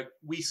league, like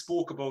we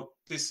spoke about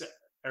this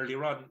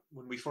earlier on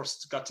when we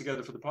first got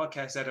together for the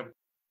podcast, Adam,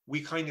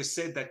 we kind of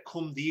said that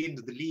come the end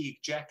of the league,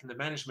 Jack and the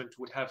management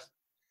would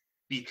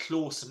be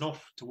close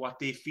enough to what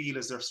they feel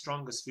is their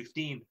strongest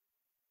 15.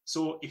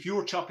 So if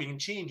you're chopping and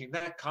changing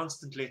that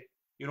constantly,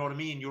 you know what I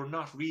mean? You're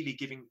not really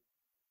giving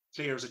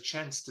players a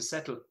chance to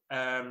settle.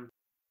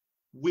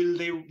 Will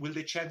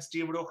they chance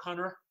Diarmuid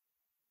O'Connor?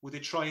 Will they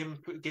try him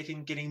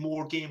getting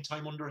more game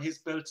time under his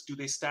belt? Do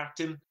they start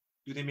him?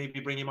 Do they maybe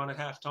bring him on at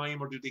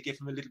half-time, or do they give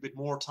him a little bit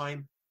more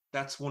time?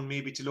 That's one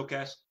maybe to look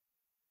at.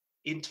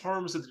 In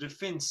terms of the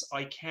defence,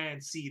 I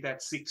can't see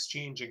that 6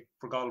 changing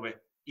for Galway.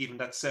 Even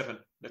that 7.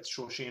 Let's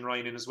throw Shane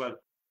Ryan in as well.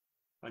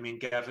 I mean,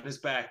 Gavin is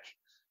back.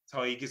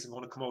 Tyg isn't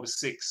going to come out of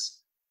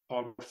 6.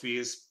 Paul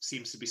Murphy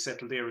seems to be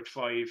settled there at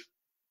 5.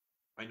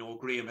 I know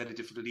Graham had a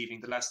difficult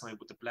evening the last night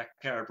with the black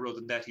card, but other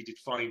than that, he did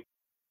fine.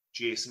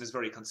 Jason is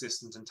very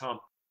consistent, and Tom.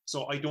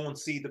 So I don't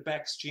see the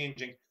backs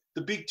changing.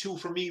 The big 2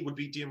 for me would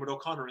be Diarmuid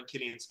O'Connor and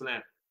Killian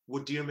Spillane.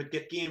 Would Diarmuid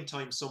get game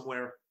time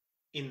somewhere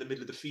in the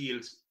middle of the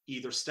field,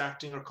 either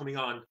starting or coming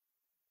on,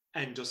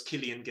 and does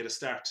Killian get a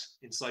start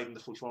inside in the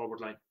full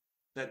forward line?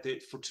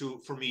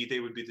 For me,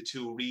 they would be the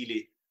 2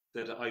 really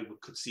that I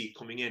could see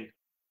coming in.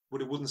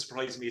 But it wouldn't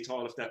surprise me at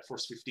all if that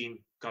first 15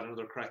 got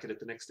another crack at it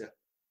the next day.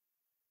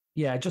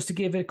 Yeah, just to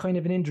give it kind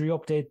of an injury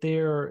update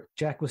there,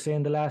 Jack was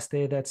saying the last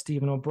day that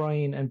Stephen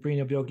O'Brien and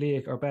Brina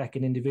Biogliac are back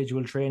in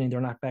individual training.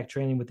 They're not back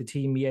training with the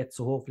team yet,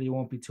 so hopefully it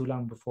won't be too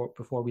long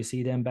before we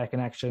see them back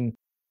in action.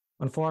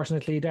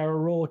 Unfortunately, Dara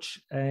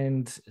Roach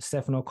and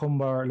Stefan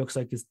O'Cumbar looks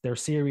like they're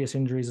serious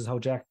injuries is how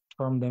Jack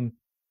termed them.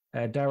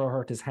 Dara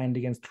hurt his hand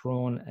against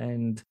Tyrone,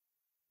 and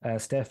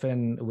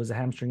Stefan was a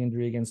hamstring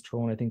injury against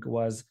Tyrone, I think it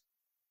was.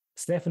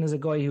 Stefan is a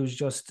guy who's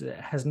just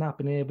has not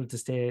been able to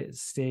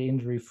stay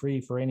injury free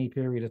for any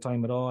period of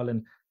time at all.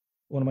 And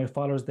one of my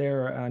followers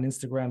there on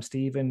Instagram,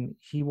 Stephen,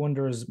 he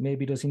wonders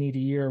maybe does he need a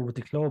year with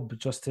the club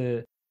just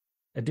to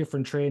a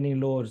different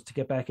training load to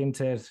get back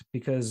into it,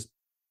 because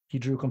he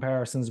drew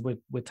comparisons with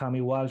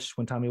Tommy Walsh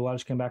when Tommy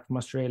Walsh came back from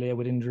Australia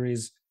with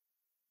injuries.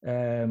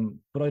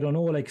 But I don't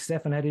know, like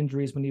Stefan had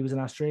injuries when he was in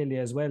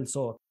Australia as well.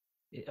 So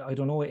I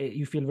don't know,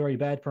 you feel very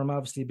bad for him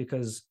obviously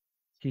because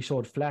he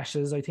showed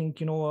flashes, I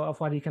think, of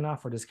what he can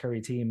offer this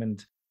Kerry team,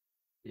 and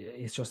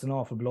it's just an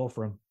awful blow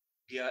for him.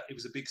 yeah, it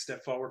was a big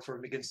step forward for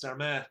him against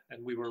Armagh,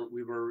 and we were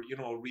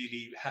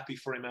really happy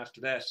for him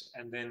after that.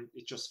 And then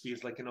it just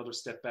feels like another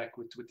step back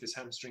with this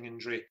hamstring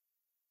injury.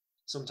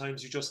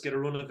 Sometimes you just get a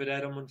run of it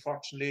at him,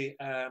 unfortunately.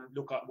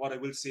 Look, at what I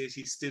will say is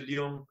he's still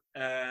young.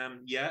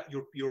 Yeah,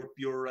 your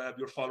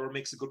follower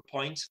makes a good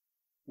point.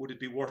 Would it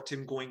be worth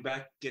him going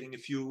back, getting a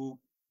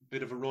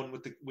bit of a run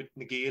with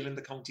Nagale in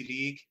the county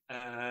league?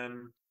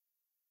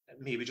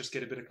 Maybe just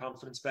get a bit of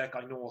confidence back.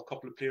 I know a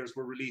couple of players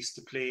were released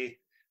to play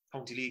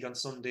county league on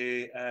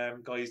Sunday.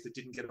 Guys that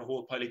didn't get a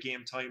whole pile of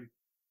game time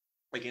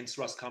against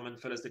Roscommon,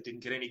 fellas that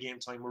didn't get any game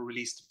time were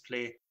released to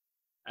play.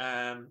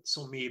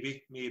 So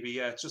maybe,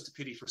 yeah, it's just a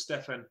pity for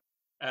Stefan.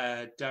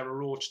 Dara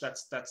Roach,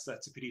 that's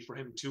a pity for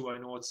him too. I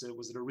know was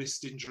it a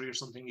wrist injury or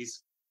something?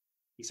 He's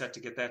had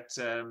to get that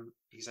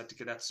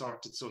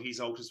sorted, so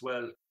he's out as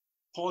well.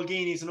 Paul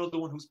Gainey is another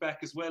one who's back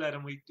as well.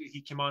 Adam,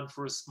 he came on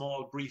for a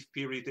small, brief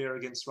period there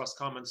against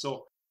Roscommon.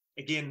 So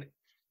again,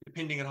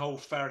 depending on how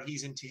far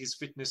he's into his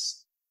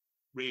fitness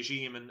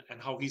regime and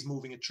how he's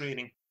moving at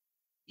training,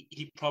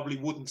 he probably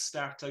wouldn't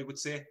start, I would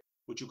say,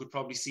 but you could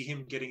probably see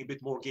him getting a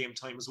bit more game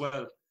time as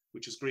well,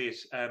 which is great.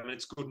 And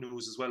it's good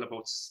news as well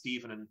about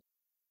Stephen and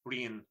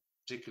Brian,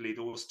 particularly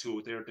those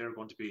two. They're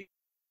going to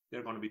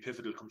be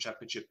pivotal come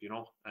championship,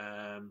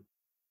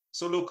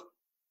 So look,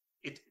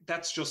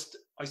 that's just,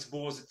 I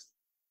suppose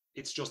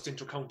it's just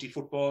intercounty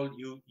football.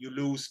 You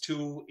lose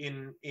two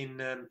in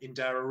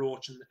Dara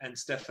Roach and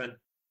Stefan,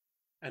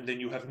 and then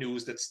you have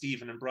news that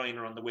Stephen and Brian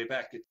are on the way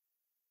back.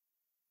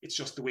 It's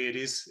just the way it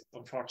is.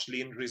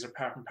 Unfortunately, injuries are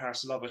part and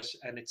parcel of it,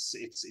 and it's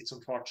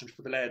unfortunate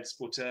for the lads.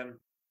 But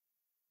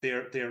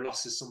their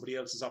loss is somebody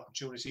else's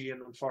opportunity,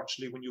 and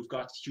unfortunately, when you've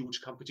got huge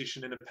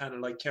competition in a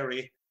panel like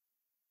Kerry,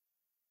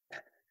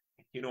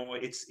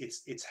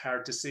 it's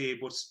hard to say.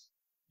 But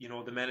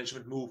the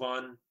management move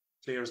on,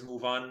 players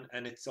move on,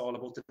 and it's all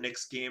about the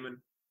next game. And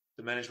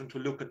the management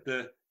will look at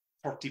the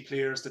 30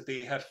 players that they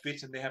have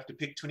fit, and they have to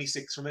pick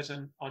 26 from it,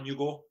 and on you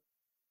go.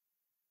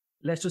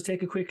 Let's just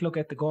take a quick look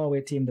at the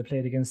Galway team that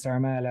played against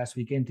Armagh last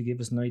weekend to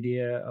give us an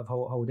idea of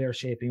how they're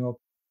shaping up.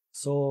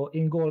 So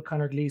in goal,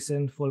 Conor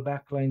Gleeson, full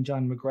back line,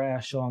 John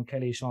McGrath, Sean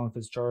Kelly, Sean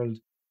Fitzgerald,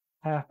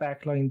 half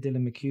back line,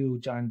 Dylan McHugh,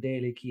 John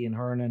Daly, Cian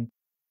Hernan,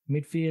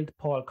 midfield,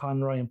 Paul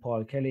Conroy and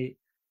Paul Kelly,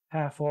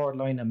 half forward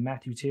line of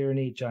Matthew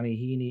Tierney, Johnny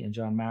Heaney and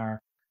John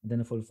Maher, and then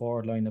a full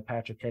forward line of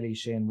Patrick Kelly,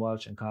 Shane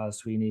Walsh and Carl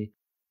Sweeney.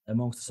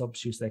 Amongst the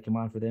substitutes that came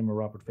on for them were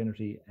Robert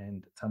Finnerty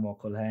and Tom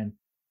O'Culhan.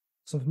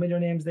 Some familiar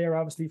names there,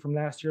 obviously, from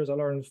last year's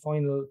All-Ireland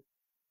final.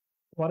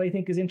 What I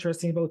think is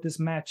interesting about this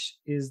match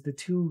is the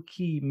two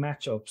key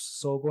matchups.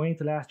 So going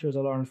into last year's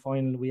All-Ireland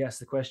final, we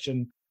asked the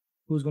question,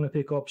 who's going to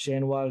pick up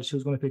Shane Walsh,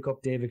 who's going to pick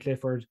up David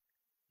Clifford?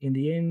 In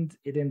the end,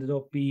 it ended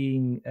up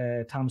being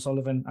Tom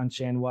Sullivan and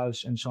Shane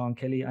Walsh and Sean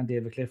Kelly and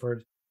David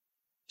Clifford.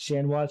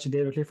 Shane Walsh and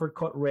David Clifford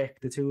cut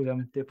wreck, the two of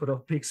them. They put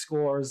up big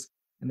scores,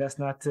 and that's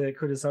not to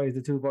criticise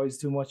the two boys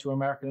too much who are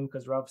marking them,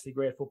 because they're obviously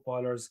great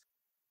footballers.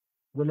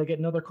 Will they get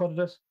another cut at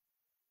it?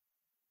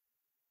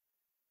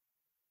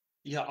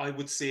 Yeah, I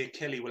would say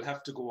Kelly will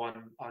have to go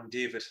on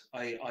David.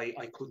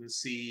 I couldn't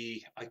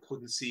see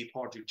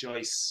Patrick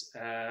Joyce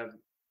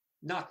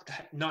not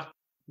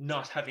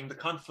having the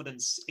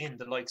confidence in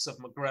the likes of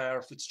McGrath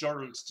or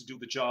Fitzgerald to do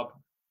the job.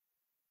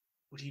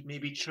 Would he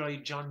maybe try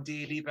John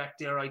Daly back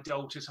there? I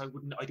doubt it.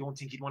 I don't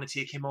think he'd want to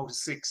take him out of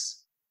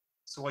 6.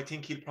 So I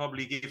think he'll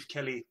probably give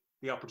Kelly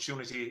the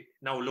opportunity.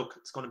 Now look,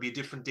 it's going to be a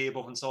different day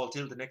above in Salt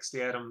Hill the next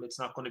day, Adam. It's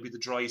not going to be the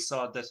dry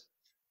sod that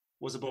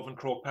was above in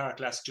Croke Park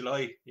last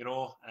July,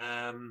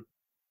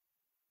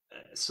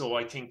 so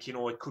I think,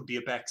 it could be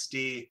a back's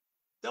day.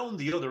 Down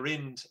the other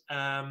end,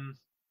 I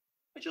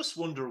just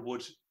wonder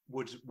would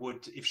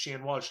if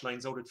Shane Walsh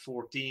lines out at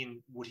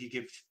 14, would he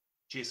give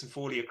Jason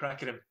Foley a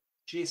crack at him?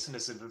 Jason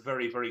is in a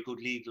very, very good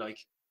league,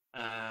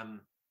 and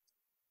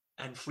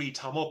free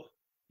Tom up,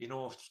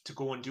 to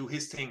go and do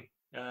his thing.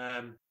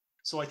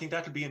 So I think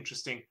that'll be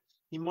interesting.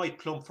 He might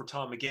plump for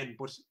Tom again,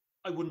 but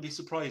I wouldn't be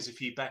surprised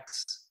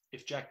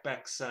if Jack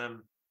backs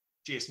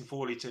Jason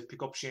Foley to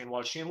pick up Shane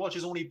Walsh. Shane Walsh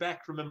is only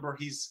back. Remember,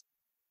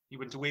 he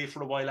went away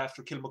for a while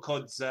after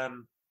Kilmacud's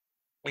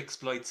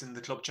exploits in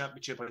the club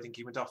championship. I think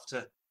he went off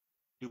to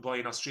Dubai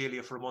in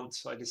Australia for a month.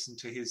 I listened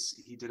to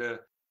he did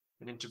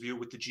an interview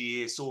with the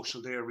GA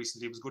Social there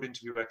recently. It was a good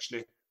interview,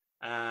 actually.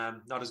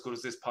 Not as good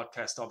as this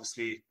podcast,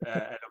 obviously,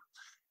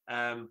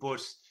 Adam.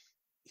 But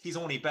he's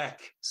only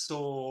back,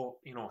 so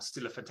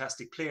still a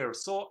fantastic player.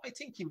 So I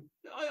think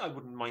I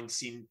wouldn't mind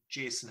seeing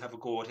Jason have a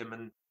go at him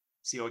and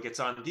see how he gets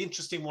on. The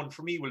interesting one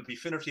for me will be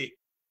Finnerty.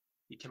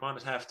 He came on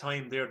at half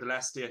time there the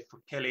last day for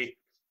Kelly,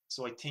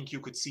 so I think you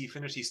could see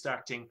Finnerty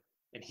starting,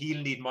 and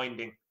he'll need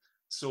minding.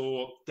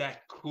 So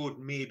that could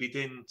maybe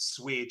then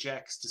sway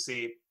Jacks to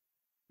say,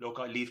 look,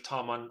 I'll leave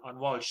Tom on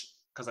Walsh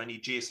because I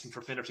need Jason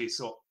for Finnerty.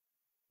 So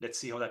let's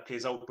see how that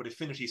plays out. But if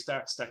Finnerty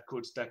starts, that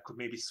could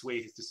maybe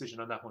sway his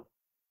decision on that one.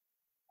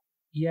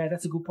 Yeah,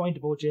 that's a good point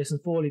about Jason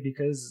Foley,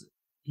 because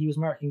he was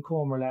marking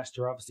Comer last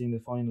year, obviously, in the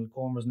final.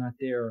 Comer's not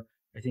there.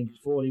 I think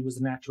Foley was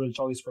the natural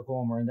choice for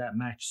Comer in that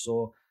match.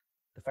 So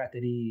the fact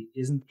that he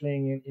isn't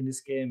playing in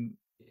this game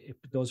it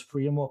does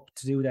free them up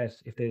to do that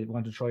if they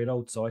want to try it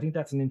out. So I think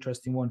that's an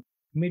interesting one.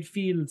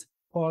 Midfield,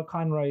 Paul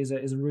Conroy is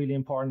a really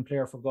important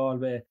player for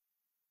Galway.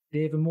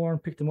 David Moore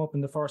picked him up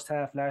in the first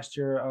half last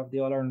year of the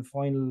All-Ireland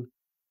final.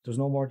 There's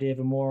no more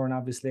David Moore, and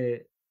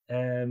obviously,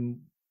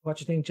 what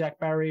do you think, Jack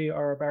Barry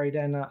or Barry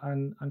Den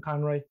and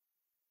Conroy?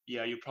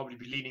 Yeah, you'd probably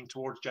be leaning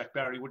towards Jack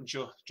Barry, wouldn't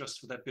you? Just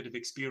for that bit of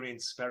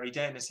experience. Barry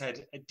Den has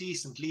had a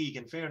decent league,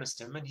 in fairness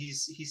to him, and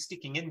he's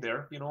sticking in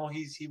there. You know,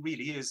 he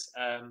really is.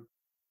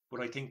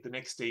 But I think the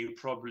next day you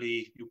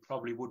probably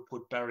would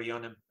put Barry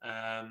on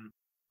him.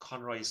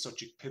 Conroy is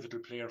such a pivotal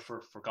player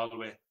for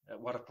Galway.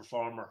 What a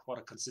performer! What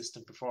a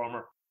consistent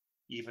performer.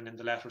 Even in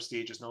the latter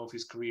stages now of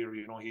his career,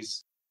 you know,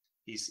 he's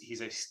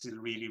still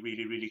really,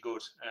 really, really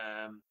good.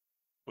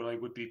 But I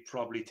would be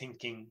probably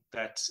thinking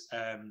that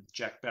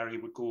Jack Barry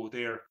would go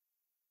there.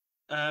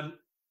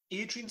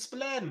 Adrian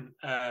Spillane,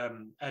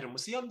 Adam,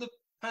 was he on the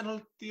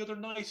panel the other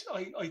night?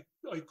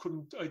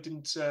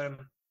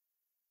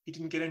 He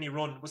didn't get any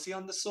run. Was he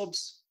on the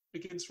subs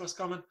against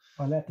Roscommon?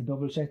 I'll have to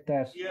double check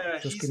that. Yeah,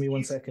 just give me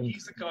 1 second.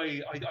 He's a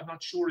guy. I'm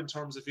not sure in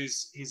terms of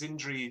his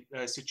injury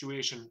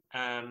situation.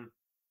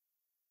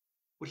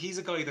 But he's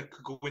a guy that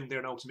could go in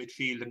there now to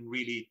midfield and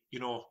really, you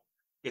know,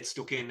 get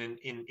stuck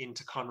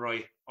into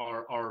Conroy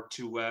or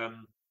to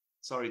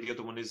sorry, the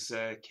other one is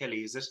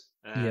Kelly, is it?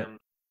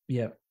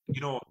 Yeah.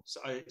 You know,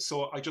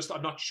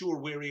 I'm not sure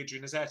where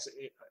Adrian is at.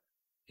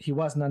 He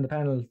wasn't on the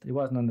panel. He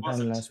wasn't on the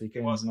panel last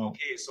weekend. No.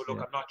 Okay, so look,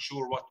 I'm not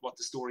sure what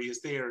the story is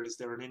there. Is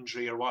there an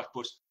injury or what?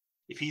 But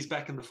if he's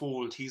back in the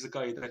fold, he's a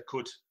guy that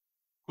could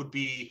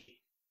be.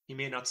 He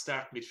may not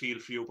start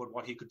midfield for you, but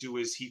what he could do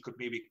is he could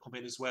maybe come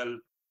in as well,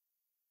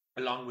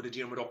 along with a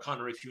Diarmuid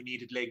O'Connor if you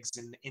needed legs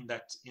in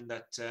that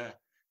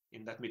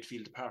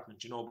midfield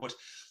department, you know. But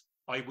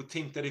I would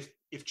think that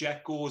if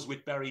Jack goes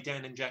with Barry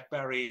Den and Jack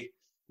Barry,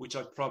 which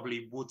I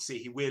probably would say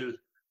he will,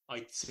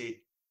 I'd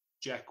say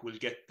Jack will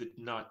get the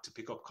nod to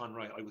pick up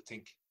Conroy, I would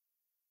think.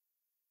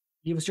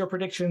 Give us your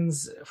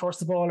predictions.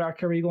 First of all, are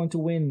Kerry going to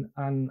win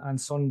on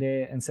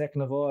Sunday? And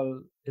second of all,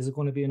 is it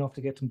going to be enough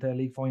to get them to the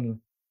league final?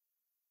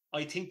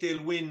 I think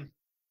they'll win.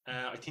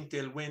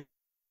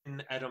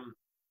 Adam.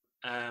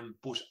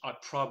 But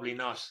probably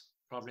not.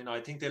 I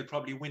think they'll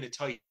probably win a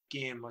tight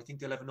game. I think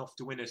they'll have enough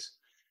to win it.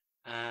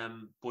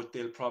 But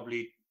they'll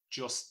probably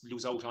just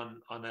lose out on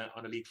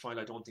a league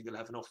final. I don't think they'll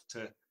have enough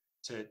to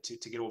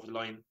get over the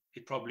line.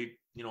 It probably,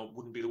 you know,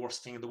 wouldn't be the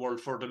worst thing in the world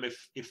for them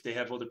if they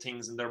have other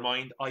things in their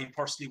mind. I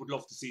personally would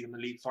love to see them in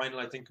the league final.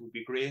 I think it would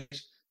be great,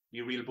 be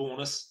a real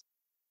bonus.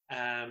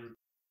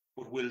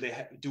 But will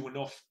they do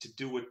enough to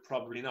do it?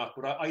 Probably not.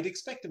 But I'd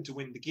expect them to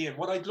win the game.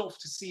 What I'd love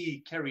to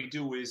see Kerry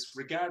do is,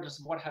 regardless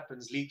of what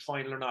happens, league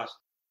final or not,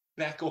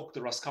 back up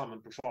the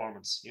Roscommon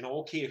performance. You know,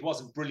 okay, it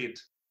wasn't brilliant,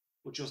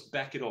 but just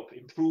back it up,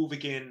 improve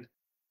again,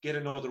 get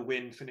another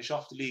win, finish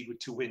off the league with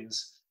 2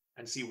 wins,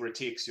 and see where it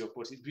takes you.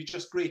 But it'd be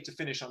just great to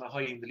finish on a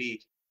high in the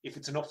league. If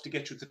it's enough to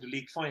get you to the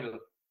league final,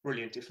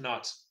 brilliant. If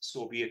not,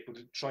 so be it. But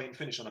try and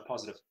finish on a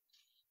positive.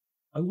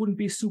 I wouldn't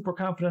be super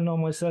confident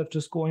on myself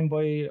just going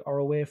by our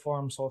away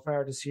form so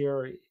far this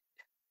year.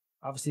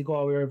 Obviously,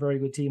 Galway are a very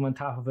good team on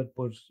top of it,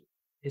 but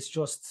it's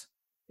just,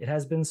 it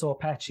has been so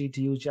patchy,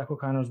 to use Jack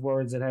O'Connor's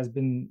words. It has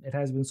been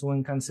so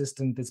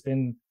inconsistent. It's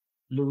been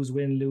lose,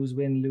 win, lose,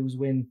 win, lose,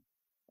 win.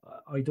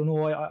 I don't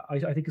know.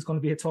 I think it's going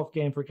to be a tough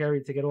game for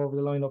Kerry to get over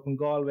the line up in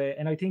Galway.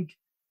 And I think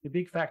the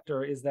big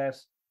factor is that,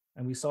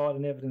 and we saw it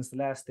in evidence the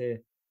last day,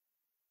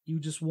 you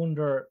just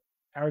wonder,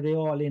 are they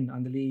all in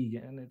on the league?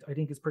 And I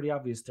think it's pretty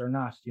obvious they're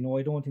not. You know,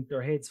 I don't think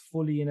their head's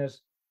fully in it.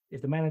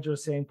 If the manager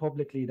is saying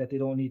publicly that they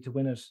don't need to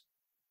win it,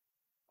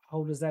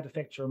 how does that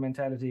affect your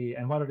mentality?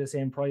 And what are they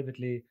saying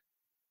privately?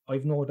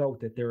 I've no doubt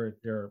that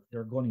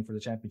they're gunning for the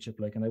championship,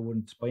 and I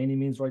wouldn't by any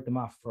means write them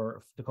off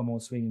to come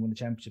out swinging when the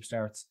championship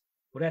starts.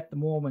 But at the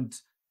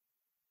moment,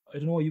 I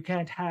don't know, you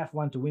can't half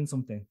want to win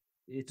something.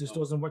 It just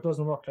doesn't work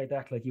like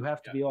that. Like, you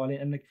have to be all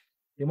in. And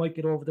they might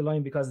get over the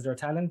line because of their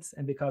talent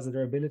and because of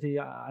their ability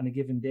on a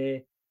given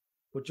day.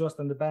 But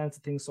just on the balance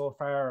of things so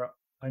far,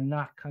 I'm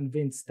not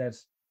convinced that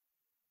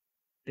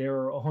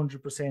they're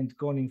 100%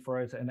 gunning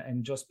for it.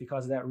 And just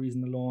because of that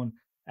reason alone,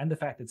 and the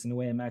fact it's an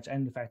away match,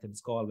 and the fact that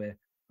it's Galway,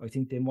 I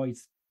think they might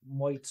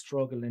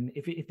struggle. And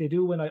if they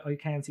do win, I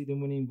can't see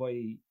them winning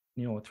by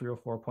 3 or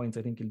 4 points.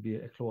 I think it'll be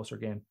a closer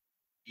game.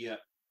 Yeah.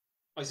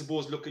 I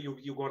suppose, look at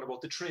you going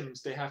about the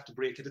trends. They have to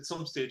break it at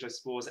some stage, I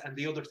suppose. And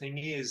the other thing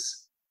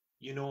is,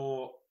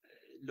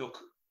 look,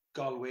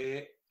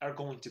 Galway are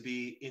going to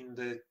be in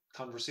the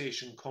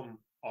conversation come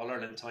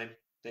All-Ireland time.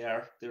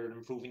 They're an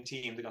improving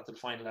team. They got to the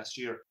final last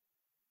year.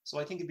 So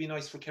I think it'd be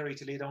nice for Kerry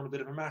to lay down a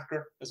bit of a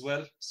marker as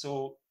well.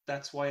 So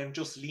that's why I'm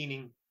just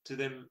leaning to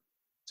them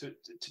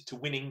to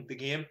winning the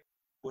game.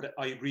 But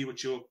I agree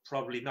with you,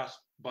 probably not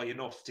by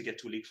enough to get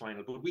to a league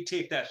final. But we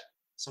take that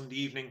Sunday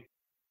evening.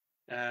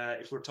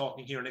 If we're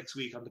talking here next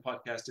week on the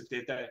podcast,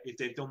 if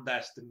they've done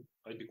that, then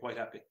I'd be quite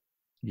happy.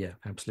 Yeah,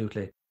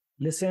 absolutely.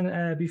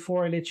 Listen,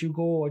 before I let you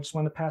go, I just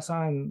want to pass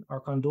on our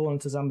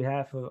condolences on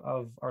behalf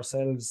of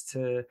ourselves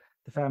to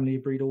the family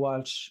of Breeda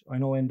Walsh. I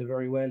know Enda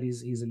very well.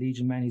 He's a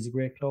Legion man. He's a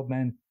great club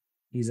man.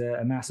 he's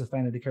a massive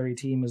fan of the Kerry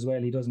team as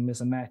well. He doesn't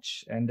miss a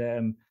match,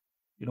 and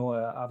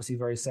obviously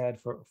very sad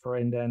for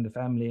Enda and the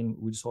family, and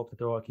we just hope that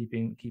they're all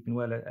keeping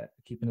well,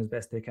 keeping as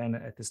best they can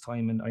at this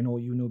time. And I know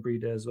you knew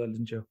Breda as well,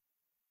 didn't you?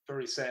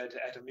 Very sad,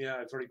 Adam.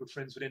 Yeah, very good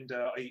friends with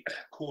Enda. I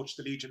coached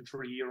the Legion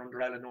for a year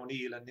under Alan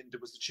O'Neill, and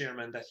Enda was the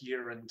chairman that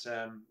year, and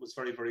was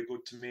very, very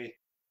good to me.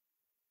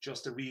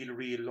 Just a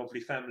real lovely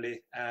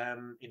family.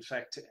 In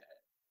fact,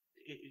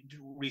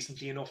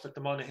 recently enough at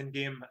the Monaghan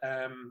game,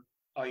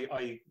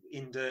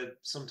 Enda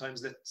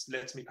sometimes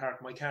lets me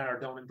park my car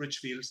down in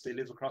Bridgefield. They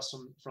live across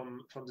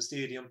from the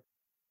stadium,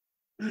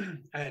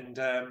 and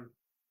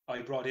I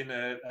brought in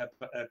a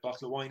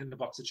bottle of wine and a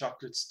box of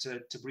chocolates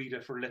to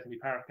Breda for letting me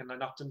park, and I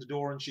knocked on the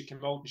door and she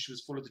came out and she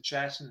was full of the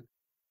chat, and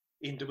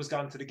Enda was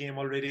gone to the game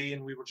already,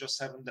 and we were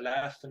just having the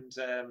laugh and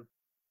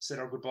said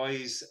our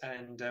goodbyes.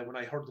 And when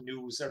I heard the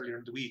news earlier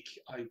in the week,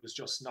 I was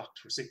just knocked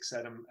for six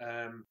at him.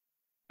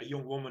 A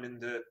young woman in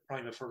the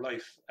prime of her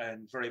life,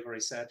 and very,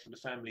 very sad for the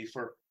family,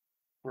 for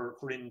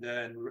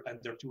Enda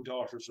and their two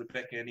daughters,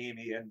 Rebecca and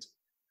Amy. And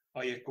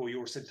I echo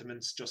your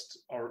sentiments, just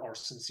our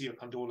sincere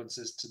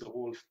condolences to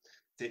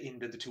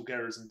Enda, the two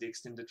girls and the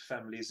extended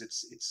families.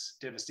 It's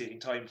devastating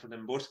time for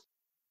them, but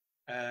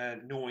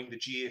knowing the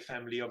GA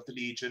family of the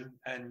Legion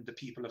and the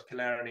people of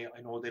Killarney,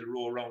 I know they'll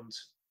row around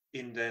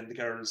Enda and the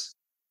girls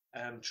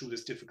through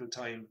this difficult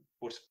time,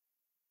 but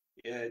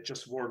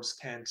just words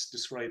can't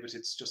describe it.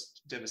 It's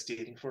just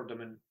devastating for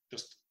them, and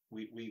just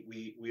we're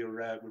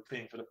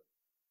praying for them.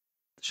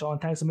 Sean,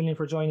 thanks a million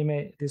for joining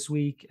me this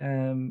week.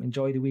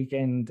 Enjoy the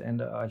weekend,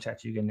 and I'll chat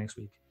to you again next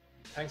week.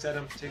 Thanks,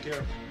 Adam. Take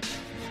care.